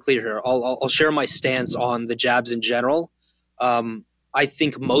be very clear here. I'll share my stance on the jabs in general. I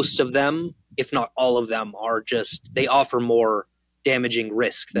think most of them, if not all of them, they offer more damaging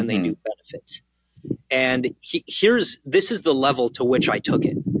risk than they do benefit. And this is the level to which I took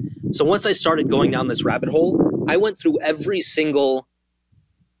it. So once I started going down this rabbit hole, I went through every single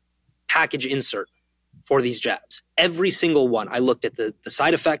package insert for these jabs. Every single one. I looked at the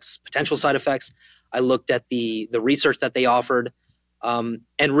side effects, potential side effects. I looked at the research that they offered. And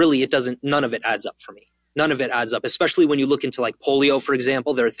really, none of it adds up for me. None of it adds up, especially when you look into like polio, for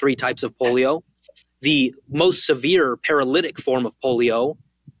example. There are 3 types of polio. The most severe paralytic form of polio,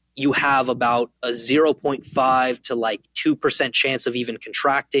 you have about a 0.5 to like 2% chance of even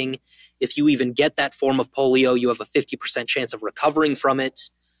contracting. If you even get that form of polio, you have a 50% chance of recovering from it.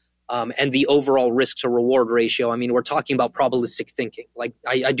 And the overall risk to reward ratio, I mean, we're talking about probabilistic thinking. Like,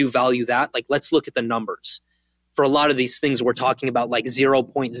 I do value that. Like, let's look at the numbers. For a lot of these things, we're talking about like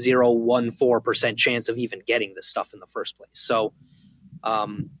 0.014% chance of even getting this stuff in the first place. So,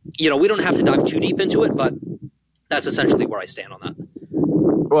 we don't have to dive too deep into it, but that's essentially where I stand on that.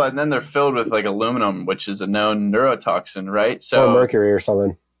 Well, and then they're filled with like aluminum, which is a known neurotoxin, right? So, or mercury or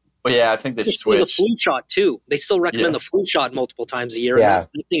something. Well, yeah, I think they switched. The flu shot too. They still recommend the flu shot multiple times a year, and that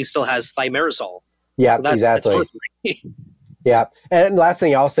thing still has thimerosal. Yeah, so exactly. Yeah, and last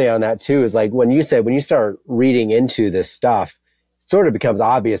thing I'll say on that too is like when you start reading into this stuff, it sort of becomes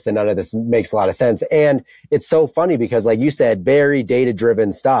obvious that none of this makes a lot of sense. And it's so funny because, like you said, very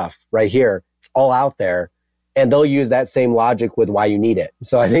data-driven stuff right here. It's all out there, and they'll use that same logic with why you need it.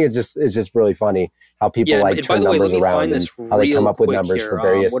 So I think it's just really funny how people turn numbers around and how they come up with numbers for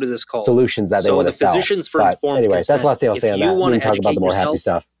various what is this called? Solutions that they want to sell. Physicians for Informed anyway, Consent. that's the last thing I'll say on that. We can talk about the more happy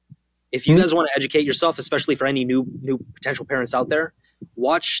stuff. If you guys want to educate yourself, especially for any new potential parents out there,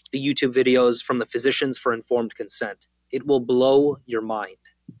 watch the YouTube videos from the Physicians for Informed Consent. It will blow your mind.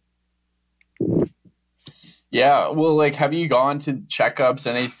 Yeah, well, like, have you gone to checkups,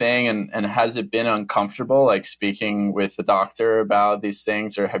 anything, and has it been uncomfortable, like speaking with the doctor about these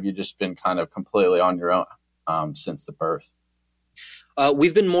things, or have you just been kind of completely on your own since the birth?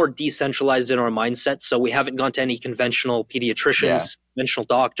 We've been more decentralized in our mindset, so we haven't gone to any conventional pediatricians, conventional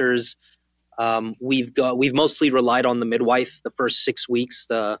doctors. We've mostly relied on the midwife the first 6 weeks,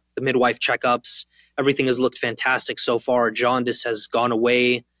 the midwife checkups. Everything has looked fantastic so far. Jaundice has gone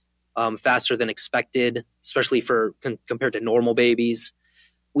away faster than expected, especially compared to normal babies.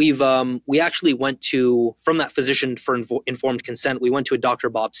 We actually went from that physician for informed consent. We went to a Dr.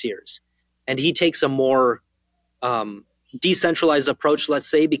 Bob Sears, and he takes a more decentralized approach, let's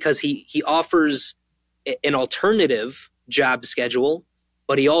say, because he offers an alternative jab schedule,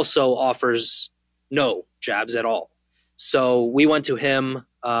 but he also offers no jabs at all. So we went to him.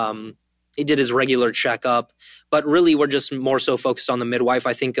 He did his regular checkup, but really we're just more so focused on the midwife.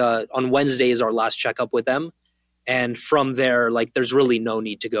 I think on Wednesday is our last checkup with them. And from there, like, there's really no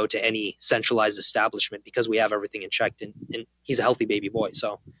need to go to any centralized establishment because we have everything in check, and he's a healthy baby boy.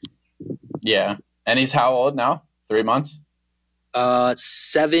 So, yeah. And he's how old now? 3 months?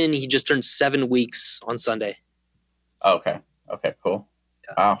 7. He just turned 7 weeks on Sunday. Okay, cool.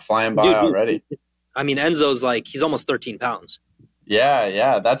 Yeah. Wow, flying by already. I mean, Enzo's like, he's almost 13 pounds.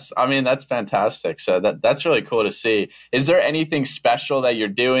 Yeah. That's fantastic. So that's really cool to see. Is there anything special that you're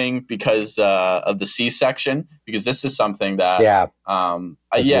doing because of the C-section? Because this is something that,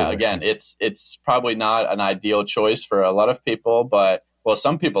 again, it's probably not an ideal choice for a lot of people, but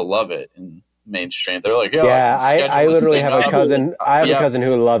some people love it in mainstream. They're like, I literally have a cousin. I have a cousin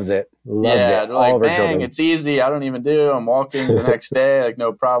who loves it. Loves it. They're like, dang, it's easy. I don't even do. I'm walking the next day, like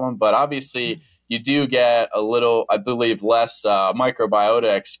no problem. But obviously, you do get a little, I believe, less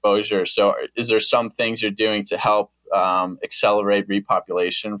microbiota exposure. So is there some things you're doing to help accelerate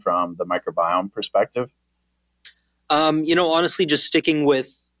repopulation from the microbiome perspective? Honestly, just sticking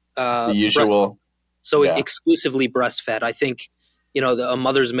with the usual. Exclusively breastfed. I think, a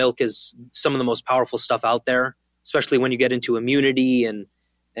mother's milk is some of the most powerful stuff out there, especially when you get into immunity and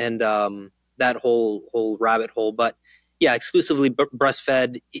that whole rabbit hole. But yeah, exclusively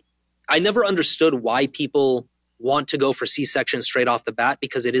breastfed. I never understood why people want to go for C-section straight off the bat,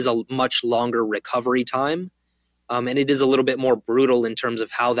 because it is a much longer recovery time. And it is a little bit more brutal in terms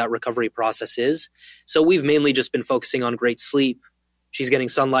of how that recovery process is. So we've mainly just been focusing on great sleep. She's getting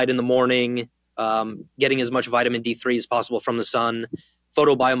sunlight in the morning, getting as much vitamin D3 as possible from the sun.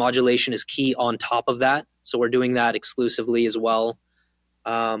 Photobiomodulation is key on top of that. So we're doing that exclusively as well.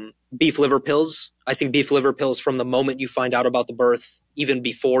 Beef liver pills. I think beef liver pills from the moment you find out about the birth, even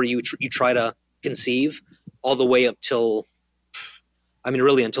before you try to conceive, all the way up till,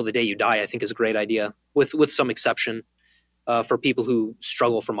 really until the day you die, I think is a great idea, with some exception for people who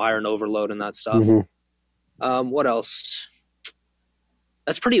struggle from iron overload and that stuff. Mm-hmm. What else?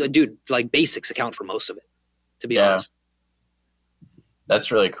 That's pretty, like basics account for most of it, to be honest.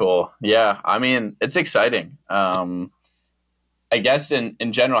 That's really cool. Yeah, it's exciting. I guess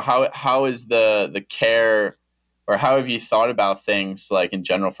in general, how is the care or how have you thought about things like in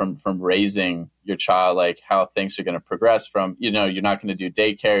general from raising your child, like how things are going to progress from, you're not going to do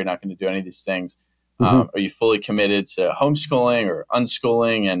daycare, you're not going to do any of these things. Are you fully committed to homeschooling or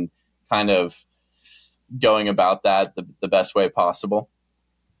unschooling and kind of going about that the best way possible?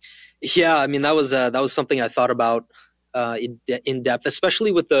 Yeah, I mean, that was something I thought about in depth,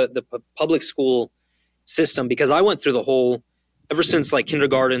 especially with the public school system, because I went through the whole, ever since like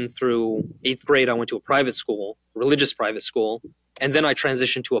kindergarten through 8th grade, I went to a private school, religious private school, and then I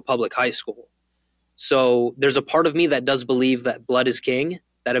transitioned to a public high school. So there's a part of me that does believe that blood is king,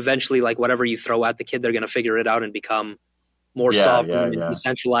 that eventually, like, whatever you throw at the kid, they're going to figure it out and become more sovereign and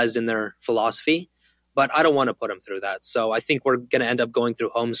decentralized in their philosophy. But I don't want to put them through that. So I think we're going to end up going through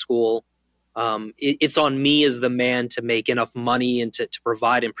homeschool. It's on me as the man to make enough money and to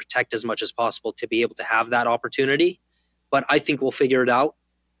provide and protect as much as possible to be able to have that opportunity. But I think we'll figure it out.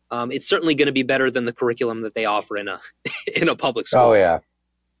 It's certainly going to be better than the curriculum that they offer in a public school. Oh, yeah.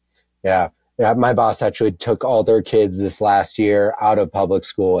 Yeah. My boss actually took all their kids this last year out of public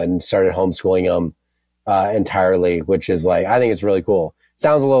school and started homeschooling them entirely, which is like, I think it's really cool.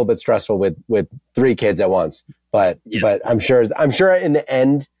 Sounds a little bit stressful with 3 kids at once, but I'm sure in the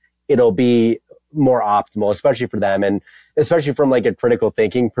end it'll be more optimal, especially for them, and especially from like a critical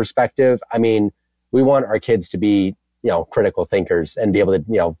thinking perspective. I mean, we want our kids to be, critical thinkers and be able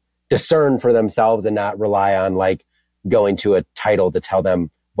to, discern for themselves and not rely on like going to a title to tell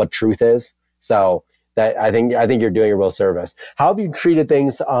them what truth is. So that I think you're doing a real service. How have you treated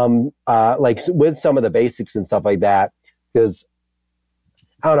things like with some of the basics and stuff like that? Because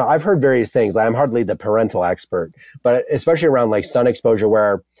I don't know, I've heard various things. I'm hardly the parental expert, but especially around like sun exposure,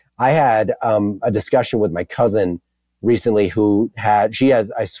 where I had a discussion with my cousin recently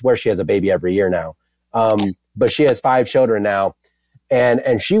I swear she has a baby every year now. But she has 5 children now.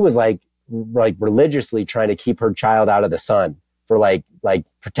 And she was like religiously trying to keep her child out of the sun for like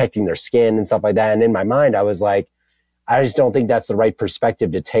protecting their skin and stuff like that. And in my mind, I was like, I just don't think that's the right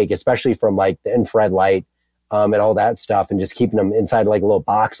perspective to take, especially from like the infrared light, and all that stuff, and just keeping them inside like a little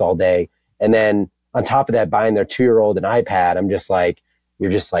box all day. And then on top of that, buying their 2-year-old an iPad. I'm just like,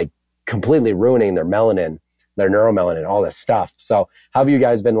 you're just like completely ruining their melanin, their neuromelanin, all this stuff. So how have you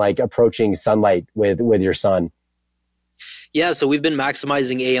guys been like approaching sunlight with your son? Yeah, so we've been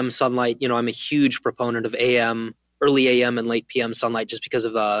maximizing AM sunlight. I'm a huge proponent of early AM and late PM sunlight, just because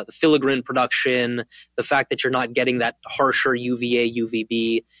of the filigran production, the fact that you're not getting that harsher UVA,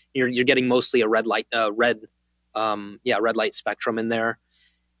 UVB. You're getting mostly a red light spectrum in there.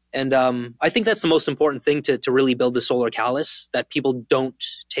 And I think that's the most important thing to really build the solar callus that people don't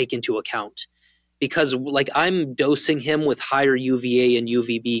take into account. Because like I'm dosing him with higher UVA and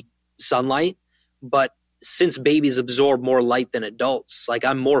UVB sunlight, but since babies absorb more light than adults, like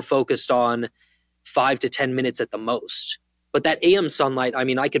I'm more focused on 5 to 10 minutes at the most. But that AM sunlight, I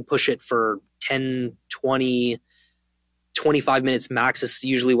mean, I could push it for 10, 20, 25 minutes max is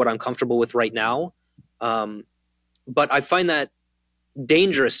usually what I'm comfortable with right now. But I find that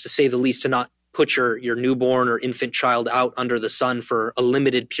dangerous, to say the least, to not put your newborn or infant child out under the sun for a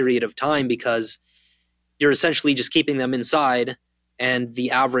limited period of time, because you're essentially just keeping them inside, and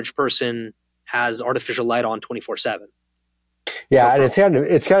the average person has artificial light on 24/7. Yeah, and it's kind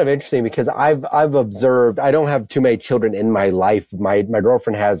of interesting because I've observed, I don't have too many children in my life. My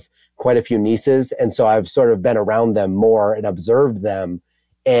girlfriend has quite a few nieces, and so I've sort of been around them more and observed them,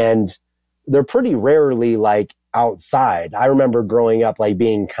 and they're pretty rarely like outside. I remember growing up like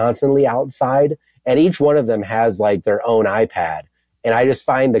being constantly outside, and each one of them has like their own iPad, and I just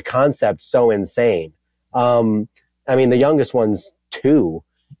find the concept so insane. I mean, the youngest one's 2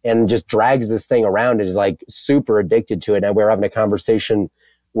 and just drags this thing around and is like super addicted to it. And we were having a conversation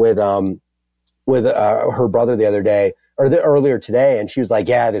with her brother the other day earlier today. And she was like,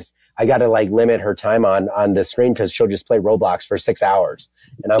 yeah, I got to like limit her time on the screen because she'll just play Roblox for 6 hours.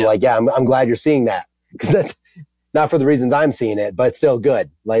 And I'm like, yeah, I'm glad you're seeing that, because that's not for the reasons I'm seeing it, but it's still good.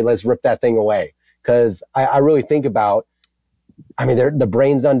 Like, let's rip that thing away. Cause I really think about, I mean, the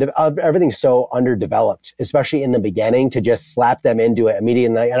brain's everything's so underdeveloped, especially in the beginning, to just slap them into it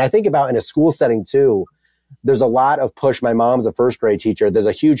immediately. And I think about in a school setting too, there's a lot of push. My mom's a first grade teacher. There's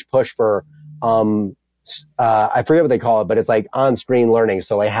a huge push for, I forget what they call it, but it's like on-screen learning.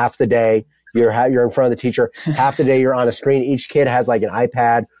 So like half the day you're in front of the teacher, half the day you're on a screen. Each kid has like an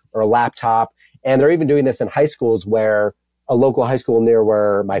iPad or a laptop. And they're even doing this in high schools, where a local high school near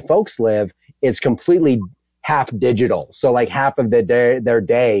where my folks live is completely half digital. So like half of their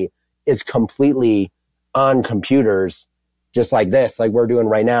day is completely on computers, just like this, like we're doing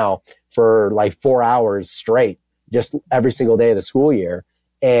right now, for like 4 hours straight, just every single day of the school year.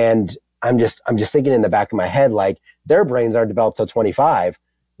 And I'm just thinking in the back of my head, like their brains aren't developed till 25.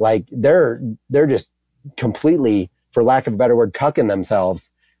 Like they're just completely, for lack of a better word, cucking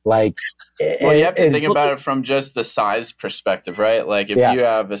themselves. Like, well, you have to think about it from just the size perspective, right? Like if you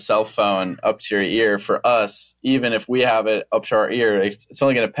have a cell phone up to your ear, for us, even if we have it up to our ear, it's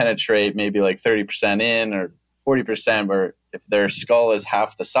only going to penetrate maybe like 30% in or 40%, where if their skull is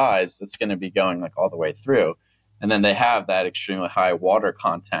half the size, it's going to be going like all the way through. And then they have that extremely high water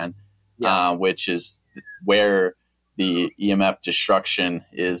content, which is where the EMF destruction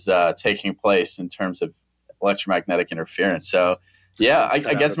is taking place in terms of electromagnetic interference. So, yeah,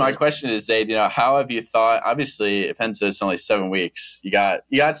 I guess my question is, Zaid, how have you thought? Obviously, if Enzo's only 7 weeks, you got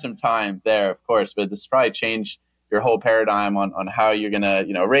some time there, of course, but this probably changed your whole paradigm on how you're going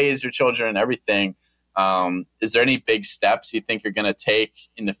to, raise your children and everything. Is there any big steps you think you're going to take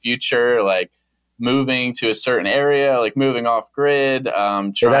in the future, like moving to a certain area, like moving off grid,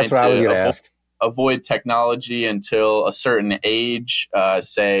 trying to avoid technology until a certain age,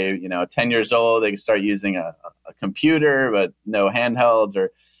 say, 10 years old, they can start using a computer, but no handhelds,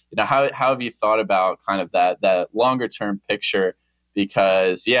 or, how have you thought about kind of that longer term picture?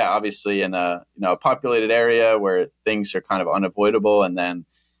 Because obviously in a populated area where things are kind of unavoidable, and then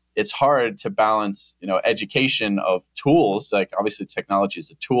it's hard to balance, education of tools. Like obviously technology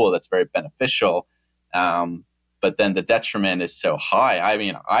is a tool that's very beneficial. But then the detriment is so high. I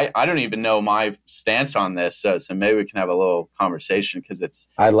mean, I don't even know my stance on this. So maybe we can have a little conversation, because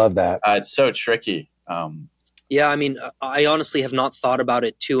I love that. It's so tricky. I mean, I honestly have not thought about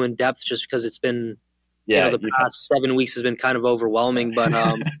it too in depth, just because it's been, the past 7 weeks has been kind of overwhelming. But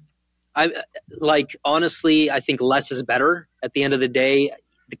honestly, I think less is better at the end of the day.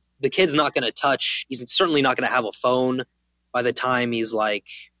 The kid's not going to touch. He's certainly not going to have a phone by the time he's like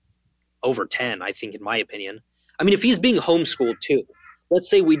over 10, I think, in my opinion. I mean, if he's being homeschooled too, let's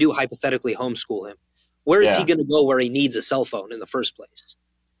say we do hypothetically homeschool him, where is he going to go where he needs a cell phone in the first place?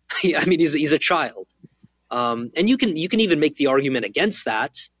 I mean, he's a child. And you can even make the argument against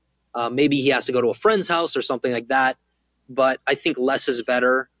that. Maybe he has to go to a friend's house or something like that. But I think less is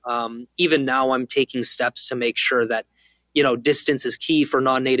better. Even now I'm taking steps to make sure that, distance is key for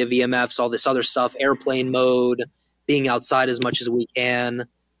non-native EMFs, all this other stuff, airplane mode, being outside as much as we can.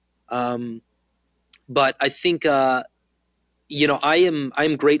 But I think, I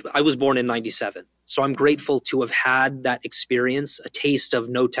am great. I was born in 97. So I'm grateful to have had that experience, a taste of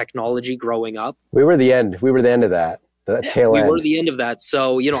no technology growing up. We were the end. We were the end of that. The tail end. We were the end of that.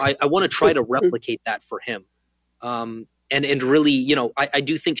 So, I want to try to replicate that for him. And really, I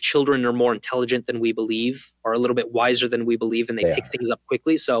do think children are more intelligent than we believe, are a little bit wiser than we believe, and they pick things up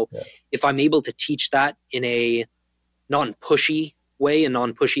quickly. So if I'm able to teach that in a non-pushy way, a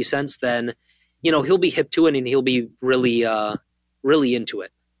non-pushy sense, then, he'll be hip to it, and he'll be really, really into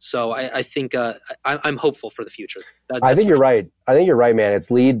it. So I think I'm hopeful for the future. I think you're right. I think you're right, man.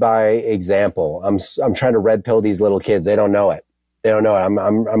 It's lead by example. I'm trying to red pill these little kids. They don't know it. I'm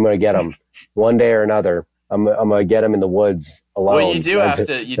going to get them one day or another. I'm going to get them in the woods alone. Well, you do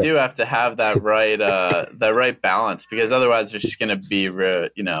have to have that right that right balance, because otherwise they're just going to be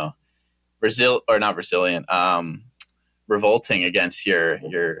revolting against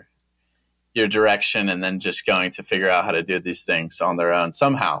your direction, and then just going to figure out how to do these things on their own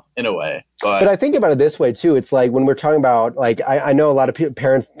somehow, in a way. But I think about it this way too. It's like when we're talking about, like, I know a lot of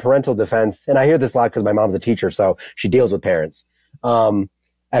parental defense, and I hear this a lot because my mom's a teacher, so she deals with parents,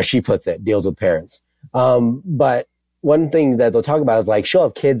 as she puts it, deals with parents. But one thing that they'll talk about is, like, she'll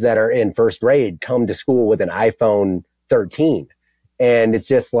have kids that are in first grade come to school with an iPhone 13, and it's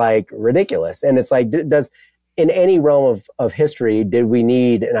just like ridiculous. And it's like, in any realm of history, did we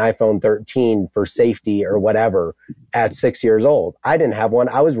need an iPhone 13 for safety or whatever at 6 years old? I didn't have one.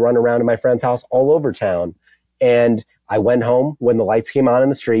 I was running around in my friend's house all over town, and I went home when the lights came on in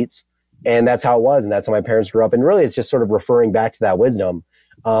the streets, and that's how it was. And that's how my parents grew up. And really, it's just sort of referring back to that wisdom.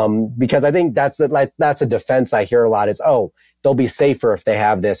 Because I think that's a defense I hear a lot is, they'll be safer if they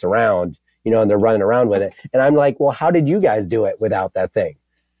have this around, and they're running around with it. And I'm like, well, how did you guys do it without that thing?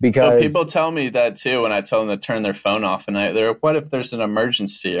 Because people tell me that too when I tell them to turn their phone off, and they're, what if there's an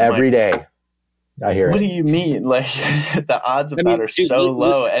emergency? Every day I hear what it. Do you mean? Like, the odds of that are so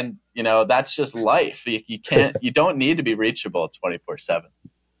low, and that's just life. You don't need to be reachable 24/7.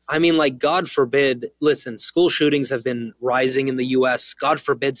 I mean, like, God forbid, listen, school shootings have been rising in the US. God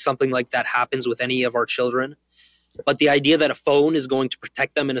forbid something like that happens with any of our children. But the idea that a phone is going to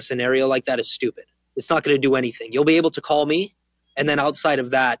protect them in a scenario like that is stupid. It's not going to do anything. You'll be able to call me, and then outside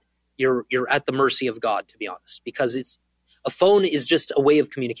of that, you're at the mercy of God, to be honest, because a phone is just a way of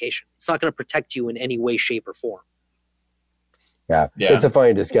communication. It's not going to protect you in any way, shape, or form. Yeah. Yeah. It's a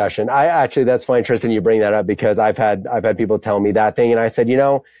funny discussion. That's funny, Tristan, you bring that up, because I've had people tell me that thing. And I said,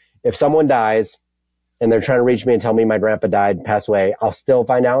 if someone dies and they're trying to reach me and tell me my grandpa died, passed away, I'll still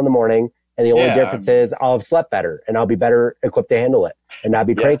find out in the morning. And the only difference is I'll have slept better and I'll be better equipped to handle it and not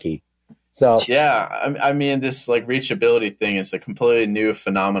be cranky. So yeah, I mean, this like reachability thing is a completely new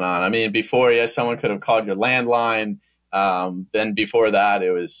phenomenon. I mean, before, someone could have called your landline. Then before that,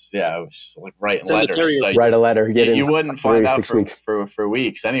 it was just like writing letters. So write a letter. You wouldn't find out for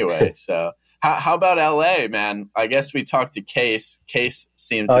weeks anyway. So how about LA, man? I guess we talked to Case. Case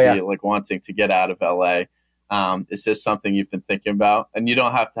seemed to be like wanting to get out of LA. Is this something you've been thinking about? And you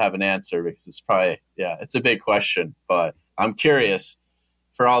don't have to have an answer, because it's probably it's a big question. But I'm curious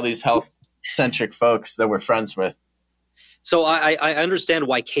for all these health-centric folks that we're friends with. So I understand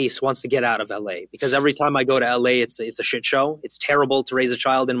why Case wants to get out of LA, because every time I go to LA, it's a shit show. It's terrible to raise a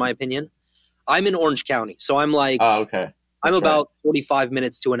child, in my opinion. I'm in Orange County, so I'm like, I'm about 45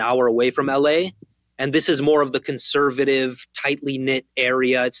 minutes to an hour away from LA, and this is more of the conservative, tightly knit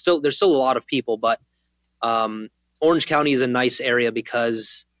area. There's still a lot of people, but Orange County is a nice area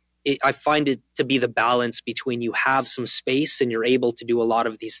because I find it to be the balance between you have some space and you're able to do a lot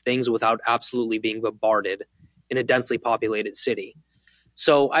of these things without absolutely being bombarded in a densely populated city.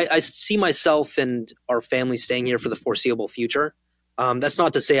 So I see myself and our family staying here for the foreseeable future. That's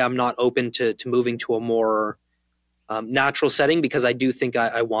not to say I'm not open to moving to a more natural setting, because I do think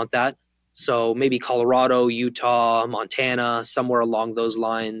I want that. So maybe Colorado, Utah, Montana, somewhere along those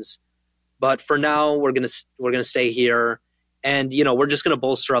lines. But for now, we're gonna stay here, and we're just gonna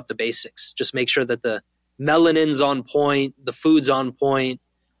bolster up the basics. Just make sure that the melanin's on point, the food's on point,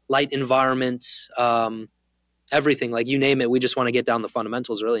 light environment, everything. Like, you name it, we just want to get down the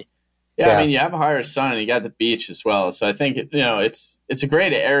fundamentals, really. Yeah, I mean, you have a higher sun, and you got the beach as well. So I think it's a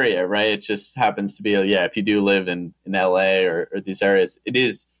great area, right? It just happens to be if you do live in LA or these areas, it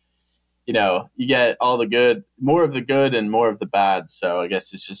is. You get all the good, more of the good and more of the bad. So I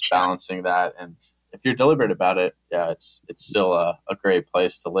guess it's just balancing that. And if you're deliberate about it, it's still a great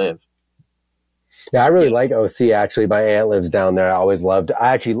place to live. Yeah, I really like OC, actually. My aunt lives down there. I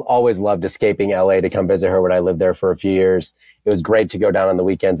actually always loved escaping LA to come visit her when I lived there for a few years. It was great to go down on the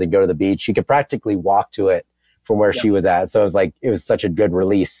weekends and go to the beach. You could practically walk to it from where she was at. So it was such a good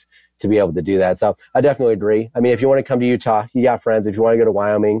release to be able to do that. So I definitely agree. I mean, if you want to come to Utah, you got friends. If you want to go to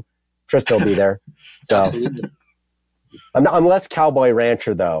Wyoming, Tristan will be there. So Absolutely. I'm less cowboy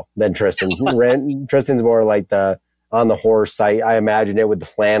rancher though than Tristan. Tristan's more like the on the horse. I imagine it with the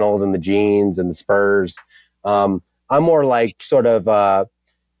flannels and the jeans and the spurs. I'm more like sort of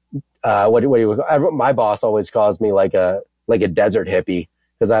my boss always calls me like a desert hippie,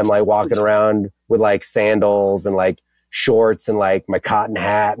 because I'm like walking around with like sandals and like shorts and like my cotton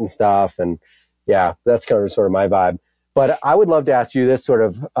hat and stuff. And that's kind of sort of my vibe. But I would love to ask you this sort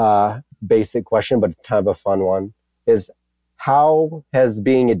of basic question, but kind of a fun one, is how has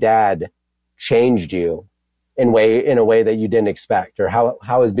being a dad changed you in a way that you didn't expect? Or how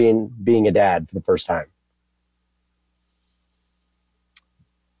has being a dad for the first time?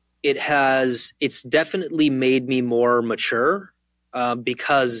 It's definitely made me more mature,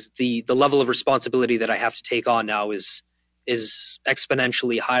 because the level of responsibility that I have to take on now is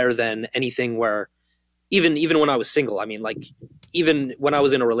exponentially higher than anything where even when I was single. I mean, like, even when I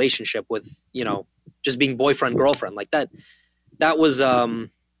was in a relationship with, just being boyfriend, girlfriend, like that was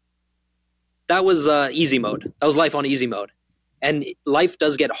easy mode. That was life on easy mode. And life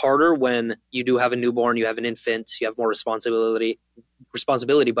does get harder when you do have a newborn, you have an infant, you have more responsibility.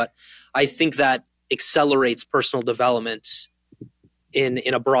 But I think that accelerates personal development in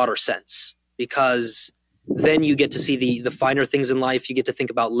a broader sense, because then you get to see the finer things in life. You get to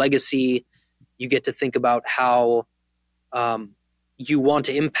think about legacy. You get to think about how you want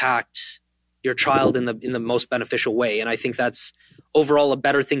to impact your child in the most beneficial way. And I think that's overall a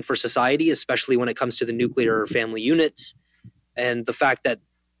better thing for society, especially when it comes to the nuclear family unit, and the fact that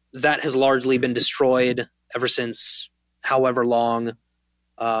has largely been destroyed ever since however long.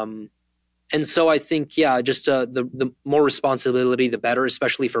 And so I think, just the more responsibility, the better,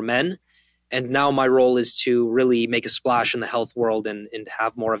 especially for men. And now my role is to really make a splash in the health world and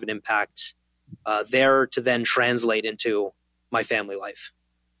have more of an impact there, to then translate into my family life.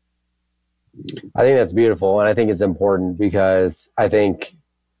 I think that's beautiful. And I think it's important, because I think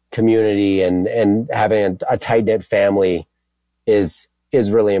community and having a tight-knit family is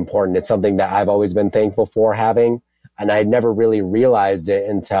really important. It's something that I've always been thankful for having. And I never really realized it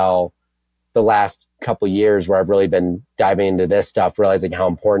until the last couple of years, where I've really been diving into this stuff, realizing how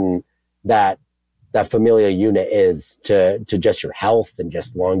important that familial unit is to just your health and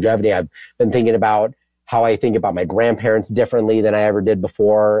just longevity. I've been thinking about how I think about my grandparents differently than I ever did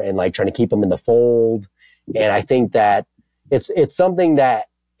before, and like trying to keep them in the fold. And I think that it's something that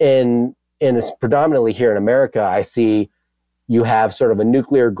in predominantly here in America, I see you have sort of a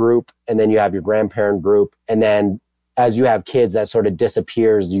nuclear group, and then you have your grandparent group, and then as you have kids, that sort of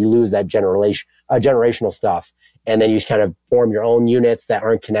disappears. You lose that generational stuff, and then you kind of form your own units that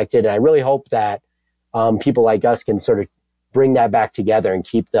aren't connected. And I really hope that people like us can sort of bring that back together and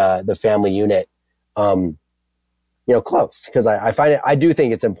keep the family unit, close, because I do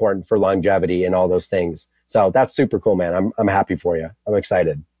think it's important for longevity and all those things. So that's super cool, man. I'm happy for you. I'm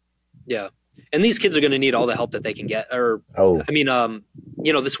excited. Yeah. And these kids are going to need all the help that they can get. This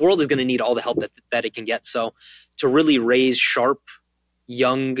world is going to need all the help that it can get. So to really raise sharp,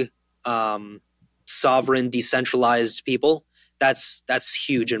 young, sovereign, decentralized people, that's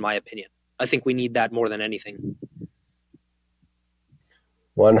huge in my opinion. I think we need that more than anything.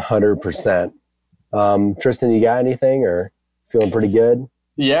 100%. Tristan, you got anything, or feeling pretty good?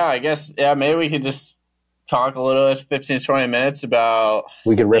 Yeah, I guess, maybe we could just talk a little 15, 20 minutes about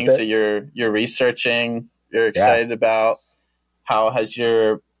things that you're researching, you're excited about. How has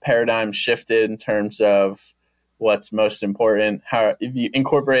your paradigm shifted in terms of what's most important? How have you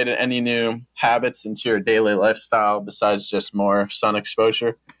incorporated any new habits into your daily lifestyle besides just more sun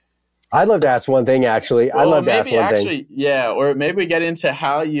exposure? I'd love to ask one thing, actually. Or maybe we get into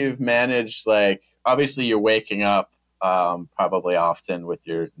how you've managed, like, obviously you're waking up probably often with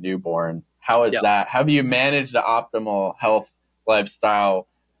your newborn. How is that? How have you managed the optimal health lifestyle?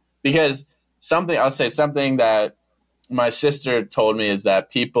 Because something that my sister told me is that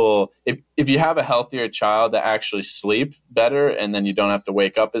people, if you have a healthier child that actually sleep better, and then you don't have to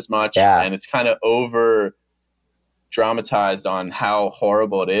wake up as much, and it's kind of over dramatized on how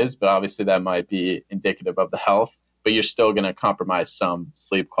horrible it is, but obviously that might be indicative of the health, but you're still going to compromise some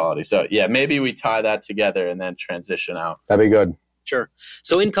sleep quality. So maybe we tie that together and then transition out. That'd be good. Sure.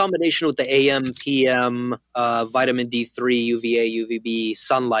 So in combination with the AM, PM, vitamin D3, UVA, UVB,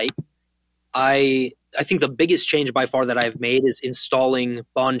 sunlight, I think the biggest change by far that I've made is installing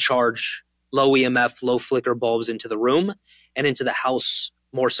bond charge, low EMF, low flicker bulbs into the room and into the house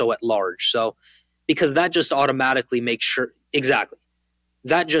more so at large. So because that just automatically makes sure, exactly,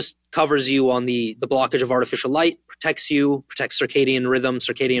 that just covers you on the blockage of artificial light, protects circadian rhythm,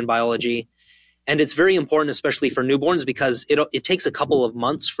 circadian biology. And it's very important, especially for newborns, because it takes a couple of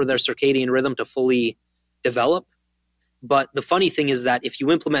months for their circadian rhythm to fully develop. But the funny thing is that if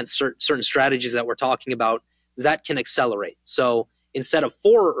you implement certain strategies that we're talking about, that can accelerate. So instead of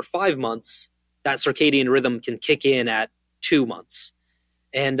 4 or 5 months, that circadian rhythm can kick in at 2 months.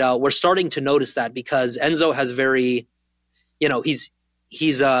 And we're starting to notice that because Enzo has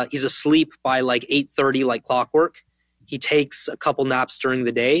he's asleep by like 8:30, like clockwork. He takes a couple naps during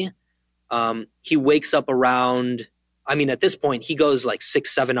the day. He wakes up around, at this point, he goes like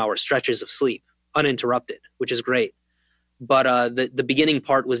 6-7 hour stretches of sleep, uninterrupted, which is great. But the beginning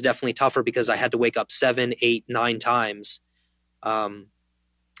part was definitely tougher because I had to wake up 7, 8, 9 times. And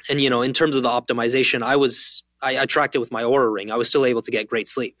in terms of the optimization, I tracked it with my Oura Ring. I was still able to get great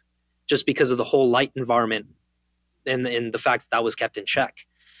sleep just because of the whole light environment and the fact that was kept in check.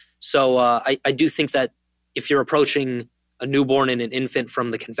 So I do think that if you're approaching a newborn and an infant from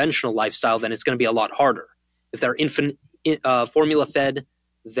the conventional lifestyle, then it's going to be a lot harder. If they're formula fed,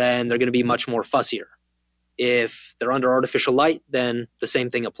 then they're going to be much more fussier. If they're under artificial light, then the same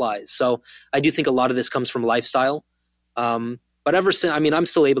thing applies. So I do think a lot of this comes from lifestyle. But ever since, I'm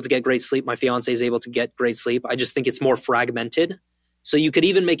still able to get great sleep. My fiance is able to get great sleep. I just think it's more fragmented. So you could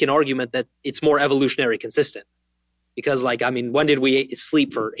even make an argument that it's more evolutionary consistent. Because, when did we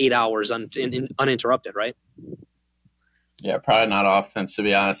sleep for 8 hours uninterrupted, right? Yeah, probably not often, to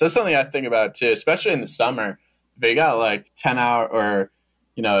be honest. That's something I think about too, especially in the summer. If you got like 10 hour or,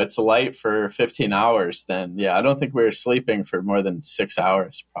 it's light for 15 hours, then I don't think we were sleeping for more than 6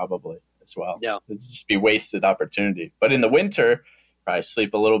 hours probably as well. Yeah. It'd just be wasted opportunity. But in the winter, probably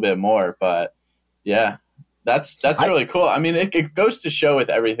sleep a little bit more. But that's really cool. It goes to show with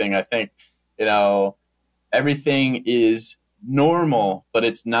everything. I think, everything is normal, but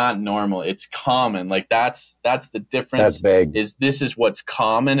it's not normal. It's common. Like that's the difference. That's big. This is what's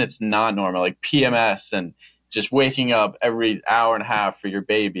common. It's not normal. Like PMS and just waking up every hour and a half for your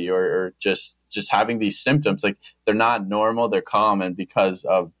baby, or just having these symptoms. Like they're not normal. They're common because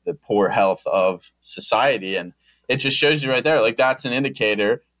of the poor health of society. And it just shows you right there. Like that's an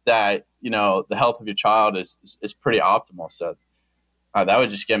indicator that, the health of your child is pretty optimal. So that would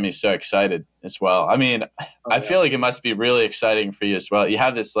just get me so excited as well. I feel like it must be really exciting for you as well. You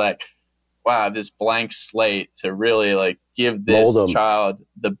have this like wow, I have this blank slate to really like give Mold this 'em. child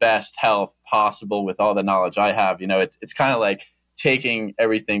the best health possible with all the knowledge I have. You know, it's kind of like taking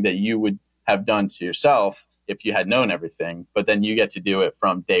everything that you would have done to yourself if you had known everything, but then you get to do it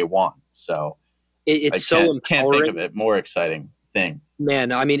from day one. So It's so can't think of empowering. it more exciting thing.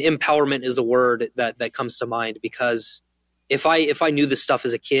 Man, I mean, empowerment is the word that comes to mind, because if I knew this stuff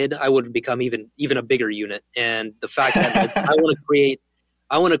as a kid, I would become even a bigger unit. And the fact that like,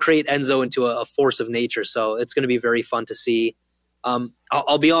 I want to create Enzo into a force of nature. So it's going to be very fun to see.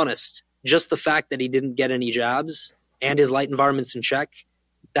 I'll be honest, just the fact that he didn't get any jabs and his light environment's in check,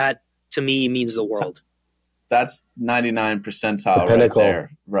 that to me means the world. That's 99 percentile right pinnacle.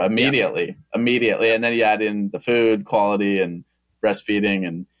 there. Immediately. And then you add in the food quality and breastfeeding,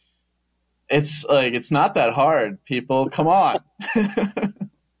 and it's like, it's not that hard, people. Come on.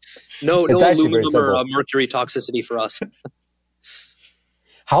 No It's actually very aluminum or simple. mercury toxicity for us.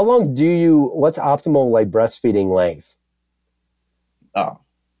 How long what's optimal like breastfeeding length? Oh,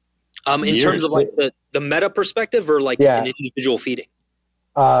 In Years. terms of like the meta perspective, or like Yeah. an individual feeding.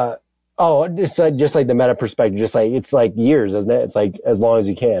 Just like the meta perspective, just like it's like years, isn't it? It's like as long as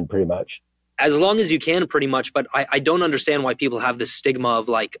you can, pretty much. As long as you can, pretty much. But I don't understand why people have this stigma of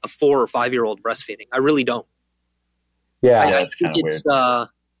like a 4 or 5 year old breastfeeding. I really don't. Yeah. Yeah, I it's think kinda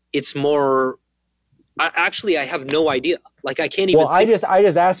it's more. I have no idea. Like I can't even. Well, I just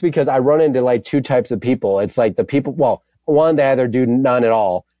asked because I run into like two types of people. It's like the people. Well, one, they either do none at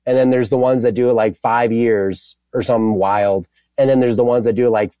all, and then there's the ones that do it like 5 years or something wild, and then there's the ones that do it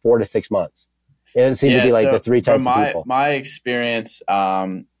like 4 to 6 months. And it seems to be like so the three types from of people. my experience,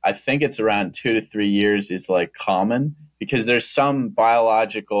 I think it's around 2 to 3 years is like common, because there's some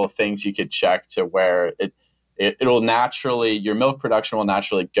biological things you could check to where it'll naturally, your milk production will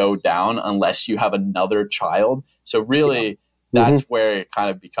naturally go down unless you have another child. So really, that's where it kind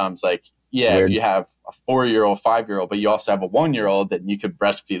of becomes like, yeah, Weird. if you have a 4-year-old, 5-year-old, but you also have a 1-year-old, then you could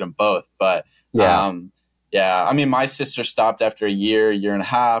breastfeed them both. But yeah, I mean, my sister stopped after a year and a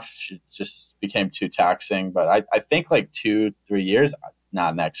half. She just became too taxing. But I think like 2-3 years. I'm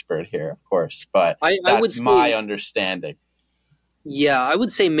not an expert here, of course, but I would that's say, my understanding. Yeah, I would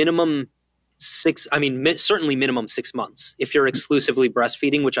say minimum 6. I mean, certainly minimum 6 months if you're exclusively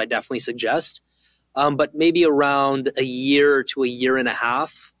breastfeeding, which I definitely suggest. But maybe around a year to a year and a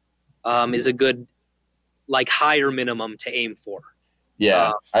half is a good, like, higher minimum to aim for.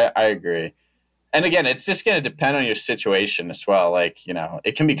 Yeah, I agree. And again, it's just going to depend on your situation as well. Like, you know,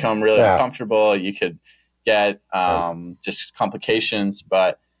 it can become really uncomfortable. You could get just complications,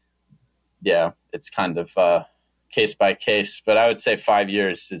 but yeah, it's kind of case by case. But I would say 5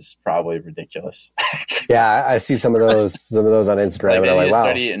 years is probably ridiculous. Yeah, I see some of those on Instagram, and I'm like, wow,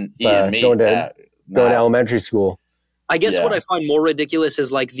 start eating meat. going to elementary school. I guess what I find more ridiculous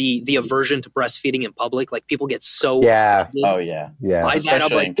is like the aversion to breastfeeding in public. Like people get so offended by that.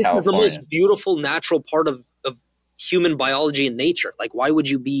 I'm like, this is the most beautiful natural part of human biology and nature. Like, why would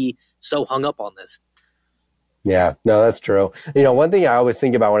you be so hung up on this? Yeah, no, that's true. You know, one thing I always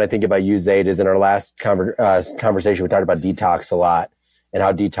think about when I think about you, Zaid, is in our last conversation, we talked about detox a lot, and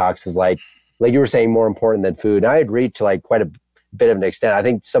how detox is like you were saying, more important than food. And I agree to like quite a bit of an extent. I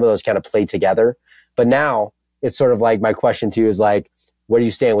think some of those kind of play together. But now it's sort of like my question to you is like, where do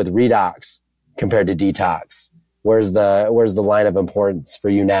you stand with redox compared to detox? Where's the line of importance for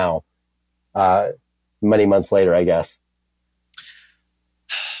you now? Many months later, I guess.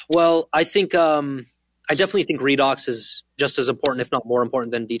 Well, I think I definitely think redox is just as important, if not more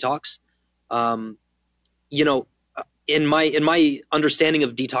important, than detox. You know, in my understanding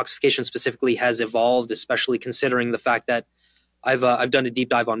of detoxification specifically has evolved, especially considering the fact that I've done a deep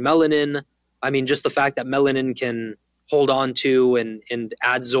dive on melanin. I mean, just the fact that melanin can hold on to and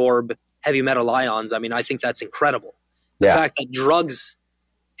adsorb heavy metal ions. I mean, I think that's incredible. The fact that drugs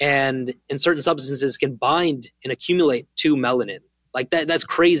and certain substances can bind and accumulate to melanin, like that's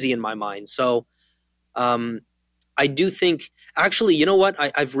crazy in my mind. So I do think, actually, you know what?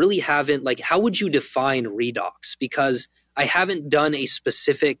 I've really haven't, like, how would you define redox? Because I haven't done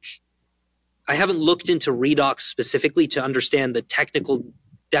I haven't looked into redox specifically to understand the technical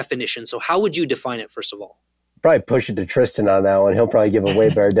definition. So how would you define it, first of all? Probably push it to Tristan on that one. He'll probably give a way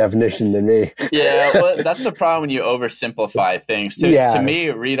better definition than me. Yeah, well, that's the problem when you oversimplify things. To me,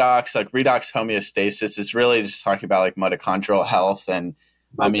 redox homeostasis is really just talking about like mitochondrial health. And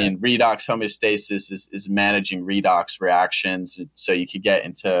I mean, redox homeostasis is managing redox reactions. So you could get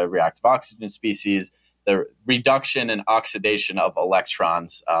into reactive oxygen species, the reduction and oxidation of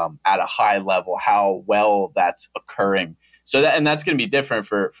electrons at a high level, how well that's occurring. So that's going to be different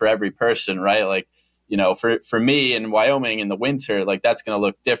for every person, right? Like, for me in Wyoming in the winter, like that's going to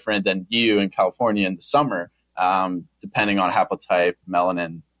look different than you in California in the summer, depending on haplotype,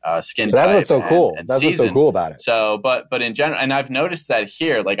 melanin, skin type. That's what's so cool. And That's season. what's so cool about it. So, but in general, and I've noticed that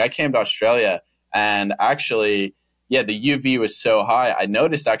here, like I came to Australia and actually, yeah, the UV was so high. I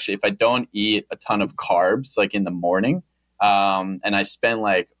noticed actually if I don't eat a ton of carbs, like in the morning, and I spend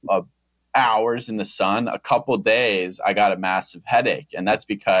like hours in the sun, a couple days, I got a massive headache. And that's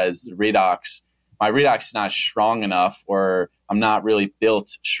because my redox is not strong enough, or I'm not really built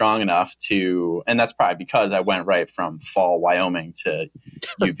strong enough to, and that's probably because I went right from fall Wyoming to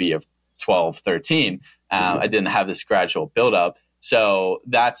UV of 12, 13. I didn't have this gradual buildup. So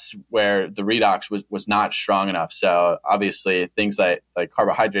that's where the redox was not strong enough. So obviously things like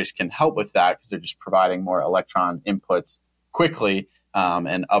carbohydrates can help with that because they're just providing more electron inputs quickly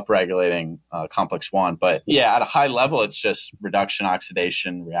and upregulating complex 1. But yeah, at a high level, it's just reduction,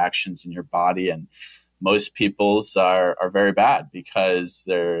 oxidation, reactions in your body. And most people's are very bad because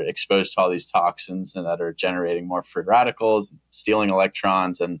they're exposed to all these toxins and that are generating more free radicals, stealing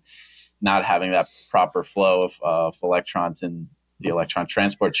electrons, and not having that proper flow of electrons in the electron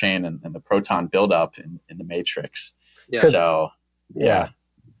transport chain and the proton buildup in the matrix. Yeah. So, yeah.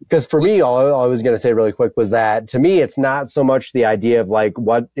 Because for me, all I was going to say really quick was that to me, it's not so much the idea of like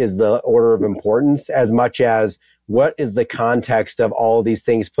what is the order of importance as much as what is the context of all these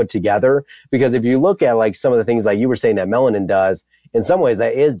things put together. Because if you look at like some of the things like you were saying that melanin does, in some ways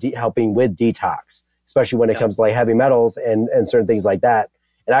that is helping with detox, especially when it comes to like heavy metals and certain things like that.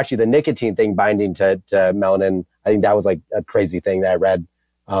 And actually the nicotine thing binding to melanin, I think that was like a crazy thing that I read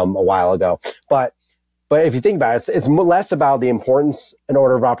a while ago. But if you think about it, it's less about the importance and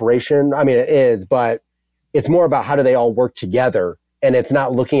order of operation. I mean, it is, but it's more about how do they all work together. And it's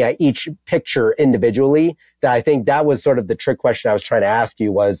not looking at each picture individually. That I think that was sort of the trick question I was trying to ask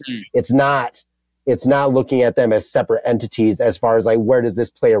you was it's not looking at them as separate entities as far as like, where does this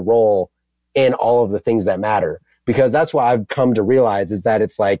play a role in all of the things that matter? Because that's what I've come to realize is that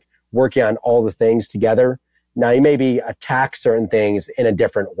it's like working on all the things together. Now you maybe attack certain things in a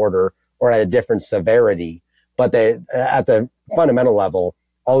different order or at a different severity, but at the fundamental level,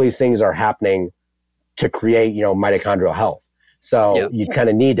 all these things are happening to create, mitochondrial health. So you kind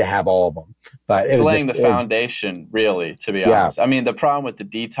of need to have all of them. But it's laying the foundation, really, to be honest. I mean, the problem with the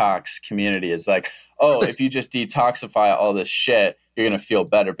detox community is like, oh, if you just detoxify all this shit, you're going to feel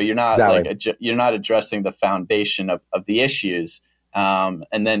better. But you're not you're not addressing the foundation of the issues. And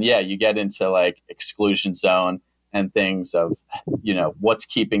then, you get into like exclusion zone and things of, what's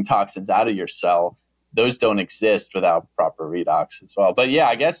keeping toxins out of your cell. Those don't exist without proper redox as well. But yeah,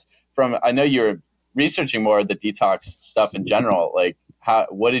 I guess I know you're researching more of the detox stuff in general. Like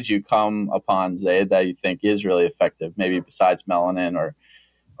what did you come upon, Zaid, that you think is really effective, maybe besides melanin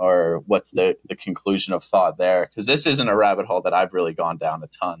or what's the conclusion of thought there? Because this isn't a rabbit hole that I've really gone down a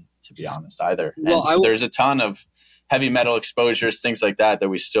ton, to be honest, either. And there's a ton of heavy metal exposures, things like that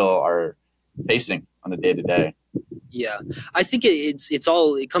we still are facing on a day-to-day. Yeah, I think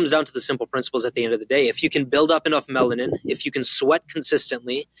it comes down to the simple principles at the end of the day. If you can build up enough melanin, if you can sweat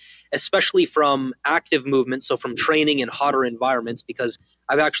consistently, especially from active movement, so from training in hotter environments, because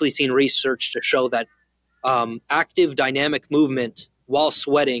I've actually seen research to show that active dynamic movement while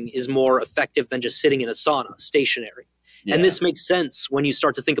sweating is more effective than just sitting in a sauna, stationary. Yeah. And this makes sense when you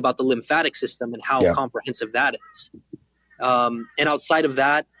start to think about the lymphatic system and how comprehensive that is. And outside of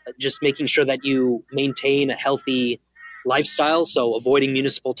that, just making sure that you maintain a healthy lifestyle. So avoiding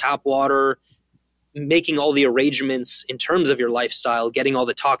municipal tap water, making all the arrangements in terms of your lifestyle, getting all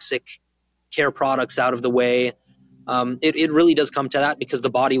the toxic care products out of the way. It really does come to that because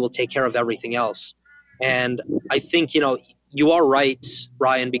the body will take care of everything else. And I think, you are right,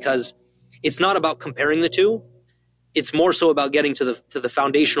 Ryan, because it's not about comparing the two. It's more so about getting to the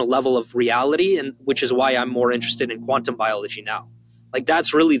foundational level of reality, and which is why I'm more interested in quantum biology now. Like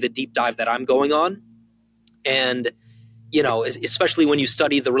that's really the deep dive that I'm going on. And, especially when you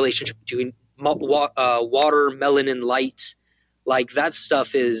study the relationship between water, melanin, light, like that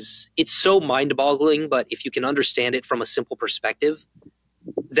stuff it's so mind boggling. But if you can understand it from a simple perspective,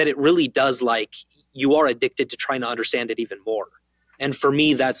 that it really does, like you are addicted to trying to understand it even more. And for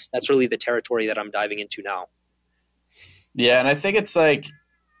me, that's really the territory that I'm diving into now. Yeah, and I think it's like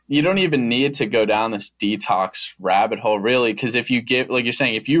you don't even need to go down this detox rabbit hole, really, because if you give, like you're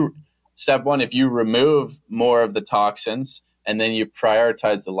saying, step one, if you remove more of the toxins and then you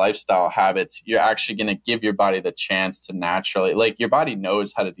prioritize the lifestyle habits, you're actually going to give your body the chance to naturally, like your body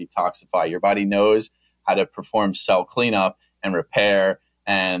knows how to detoxify. Your body knows how to perform cell cleanup and repair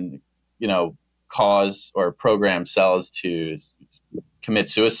and, cause or program cells to commit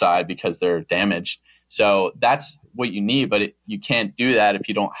suicide because they're damaged. So that's what you need, but you can't do that if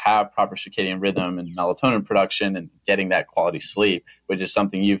you don't have proper circadian rhythm and melatonin production and getting that quality sleep, which is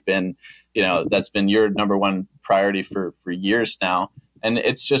something you've been, that's been your number one priority for years now. And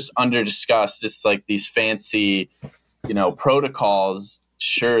it's just under discussed. It's like these fancy, protocols,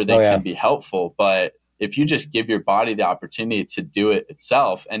 sure, they can be helpful, but if you just give your body the opportunity to do it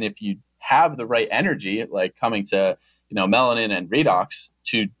itself, and if you have the right energy, like coming to, melanin and redox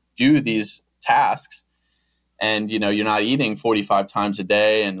to do these tasks, and, you're not eating 45 times a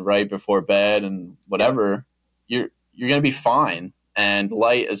day and right before bed and whatever, you're going to be fine. And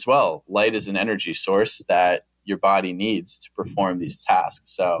light as well. Light is an energy source that your body needs to perform these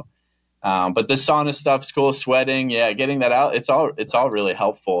tasks. So, but the sauna stuff's cool, sweating, getting that out, it's all really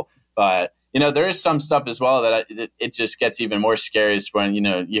helpful. But there is some stuff as well that it just gets even more scary is when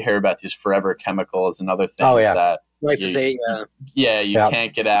you hear about these forever chemicals and other things that you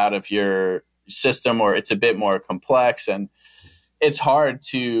can't get out of your system, or it's a bit more complex, and it's hard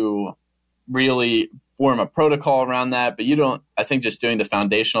to really form a protocol around that. But I think just doing the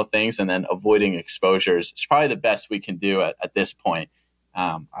foundational things and then avoiding exposures is probably the best we can do at this point.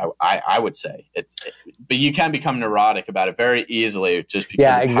 I would say but you can become neurotic about it very easily just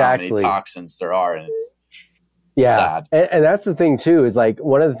because of how many toxins there are, and it's sad. And that's the thing too, is like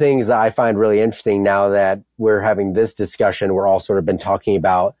one of the things that I find really interesting now that we're having this discussion, we're all sort of been talking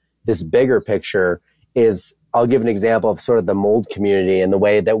about this bigger picture, is I'll give an example of sort of the mold community and the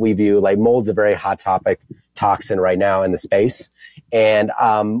way that we view, like, mold's a very hot toxin right now in the space. And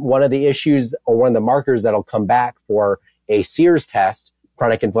one of the issues, or one of the markers that'll come back for a Sears test,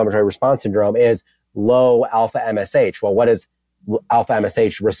 chronic inflammatory response syndrome, is low alpha MSH. Well, what is alpha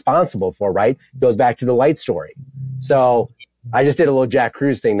MSH responsible for, right? It goes back to the light story. So I just did a little Jack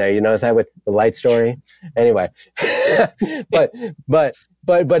Cruz thing there. You notice that with the light story? Anyway,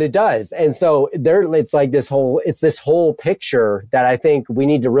 but it does. And so it's like this whole picture that I think we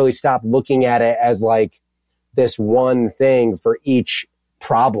need to really stop looking at it as like this one thing for each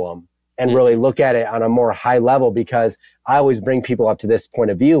problem, and really look at it on a more high level, because I always bring people up to this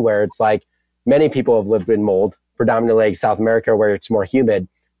point of view where it's like many people have lived in mold, predominantly like South America where it's more humid,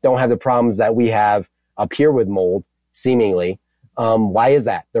 don't have the problems that we have up here with mold, seemingly. Why is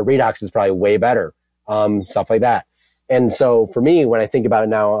that? Their redox is probably way better, stuff like that. And so for me, when I think about it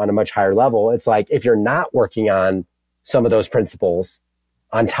now on a much higher level, it's like if you're not working on some of those principles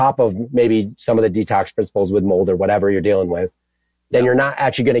on top of maybe some of the detox principles with mold or whatever you're dealing with, then you're not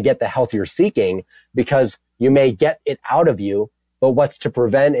actually going to get the health you're seeking, because you may get it out of you, but what's to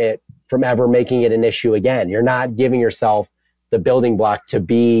prevent it from ever making it an issue again? You're not giving yourself the building block to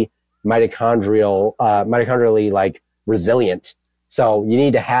be mitochondrially like resilient. So you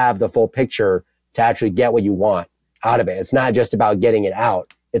need to have the full picture to actually get what you want out of it. It's not just about getting it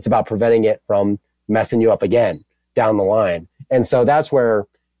out. It's about preventing it from messing you up again down the line. And so that's where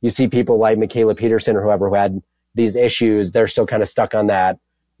you see people like Michaela Peterson or whoever who had these issues. They're still kind of stuck on that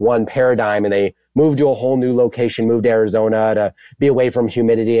one paradigm, and they moved to a whole new location, moved to Arizona to be away from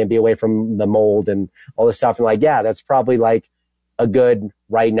humidity and be away from the mold and all this stuff. And like, yeah, that's probably like a good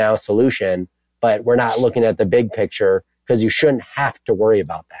right now solution, but we're not looking at the big picture, because you shouldn't have to worry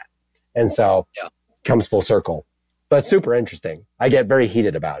about that. And so it comes full circle, but super interesting. I get very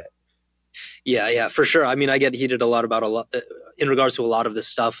heated about it. Yeah, for sure. I mean, I get heated in regards to a lot of this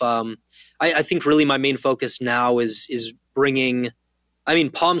stuff. I think really my main focus now is bringing,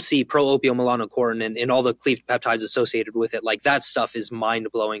 POMC, pro-opiomelanocortin, and all the cleaved peptides associated with it. Like, that stuff is mind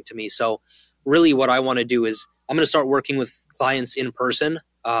blowing to me. So really what I want to do is I'm going to start working with clients in person,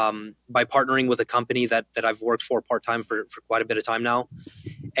 by partnering with a company that I've worked for part-time for quite a bit of time now.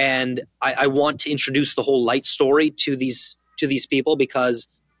 And I want to introduce the whole light story to these people, because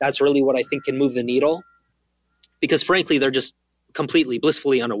that's really what I think can move the needle, because frankly, they're just completely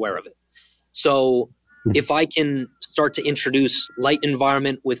blissfully unaware of it. So if I can start to introduce light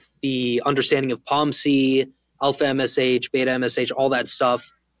environment with the understanding of POMC, alpha MSH, beta MSH, all that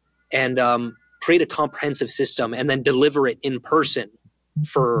stuff, and create a comprehensive system and then deliver it in person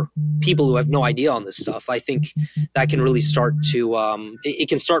for people who have no idea on this stuff, I think that can really start to, it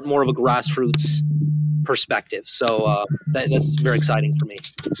can start more of a grassroots perspective. So that's very exciting for me.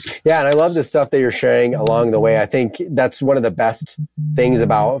 Yeah, and I love the stuff that you're sharing along the way. I think that's one of the best things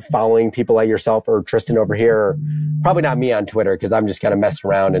about following people like yourself or Tristan over here. Or probably not me on Twitter, because I'm just kind of messing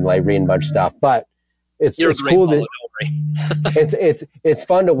around and like reading a bunch of stuff. But it's cool that it's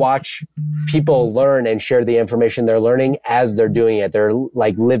fun to watch people learn and share the information they're learning as they're doing it. They're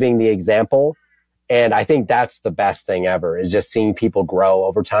like living the example. And I think that's the best thing ever, is just seeing people grow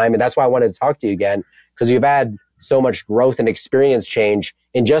over time. And that's why I wanted to talk to you again, because you've had so much growth and experience change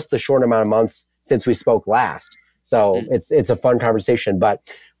in just the short amount of months since we spoke last. So it's a fun conversation. But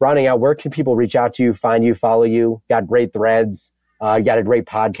rounding out, where can people reach out to you, find you, follow you? Got great threads. You got a great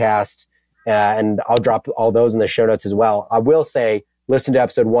podcast. And I'll drop all those in the show notes as well. I will say, listen to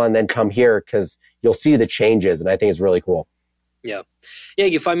episode 1, then come here because you'll see the changes. And I think it's really cool. Yeah. You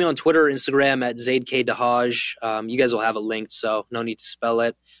can find me on Twitter, Instagram at Zaid K Dahhaj. You guys will have it linked, so no need to spell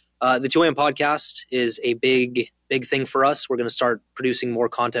it. The 2 AM podcast is a big thing for us. We're going to start producing more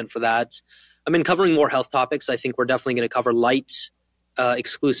content for that. I've been covering more health topics. I think we're definitely going to cover light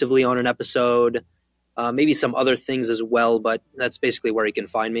exclusively on an episode, maybe some other things as well, but that's basically where you can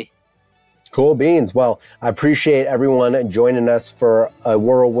find me. Cool beans. Well, I appreciate everyone joining us for a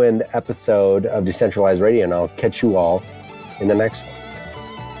whirlwind episode of Decentralized Radio, and I'll catch you all in the next one.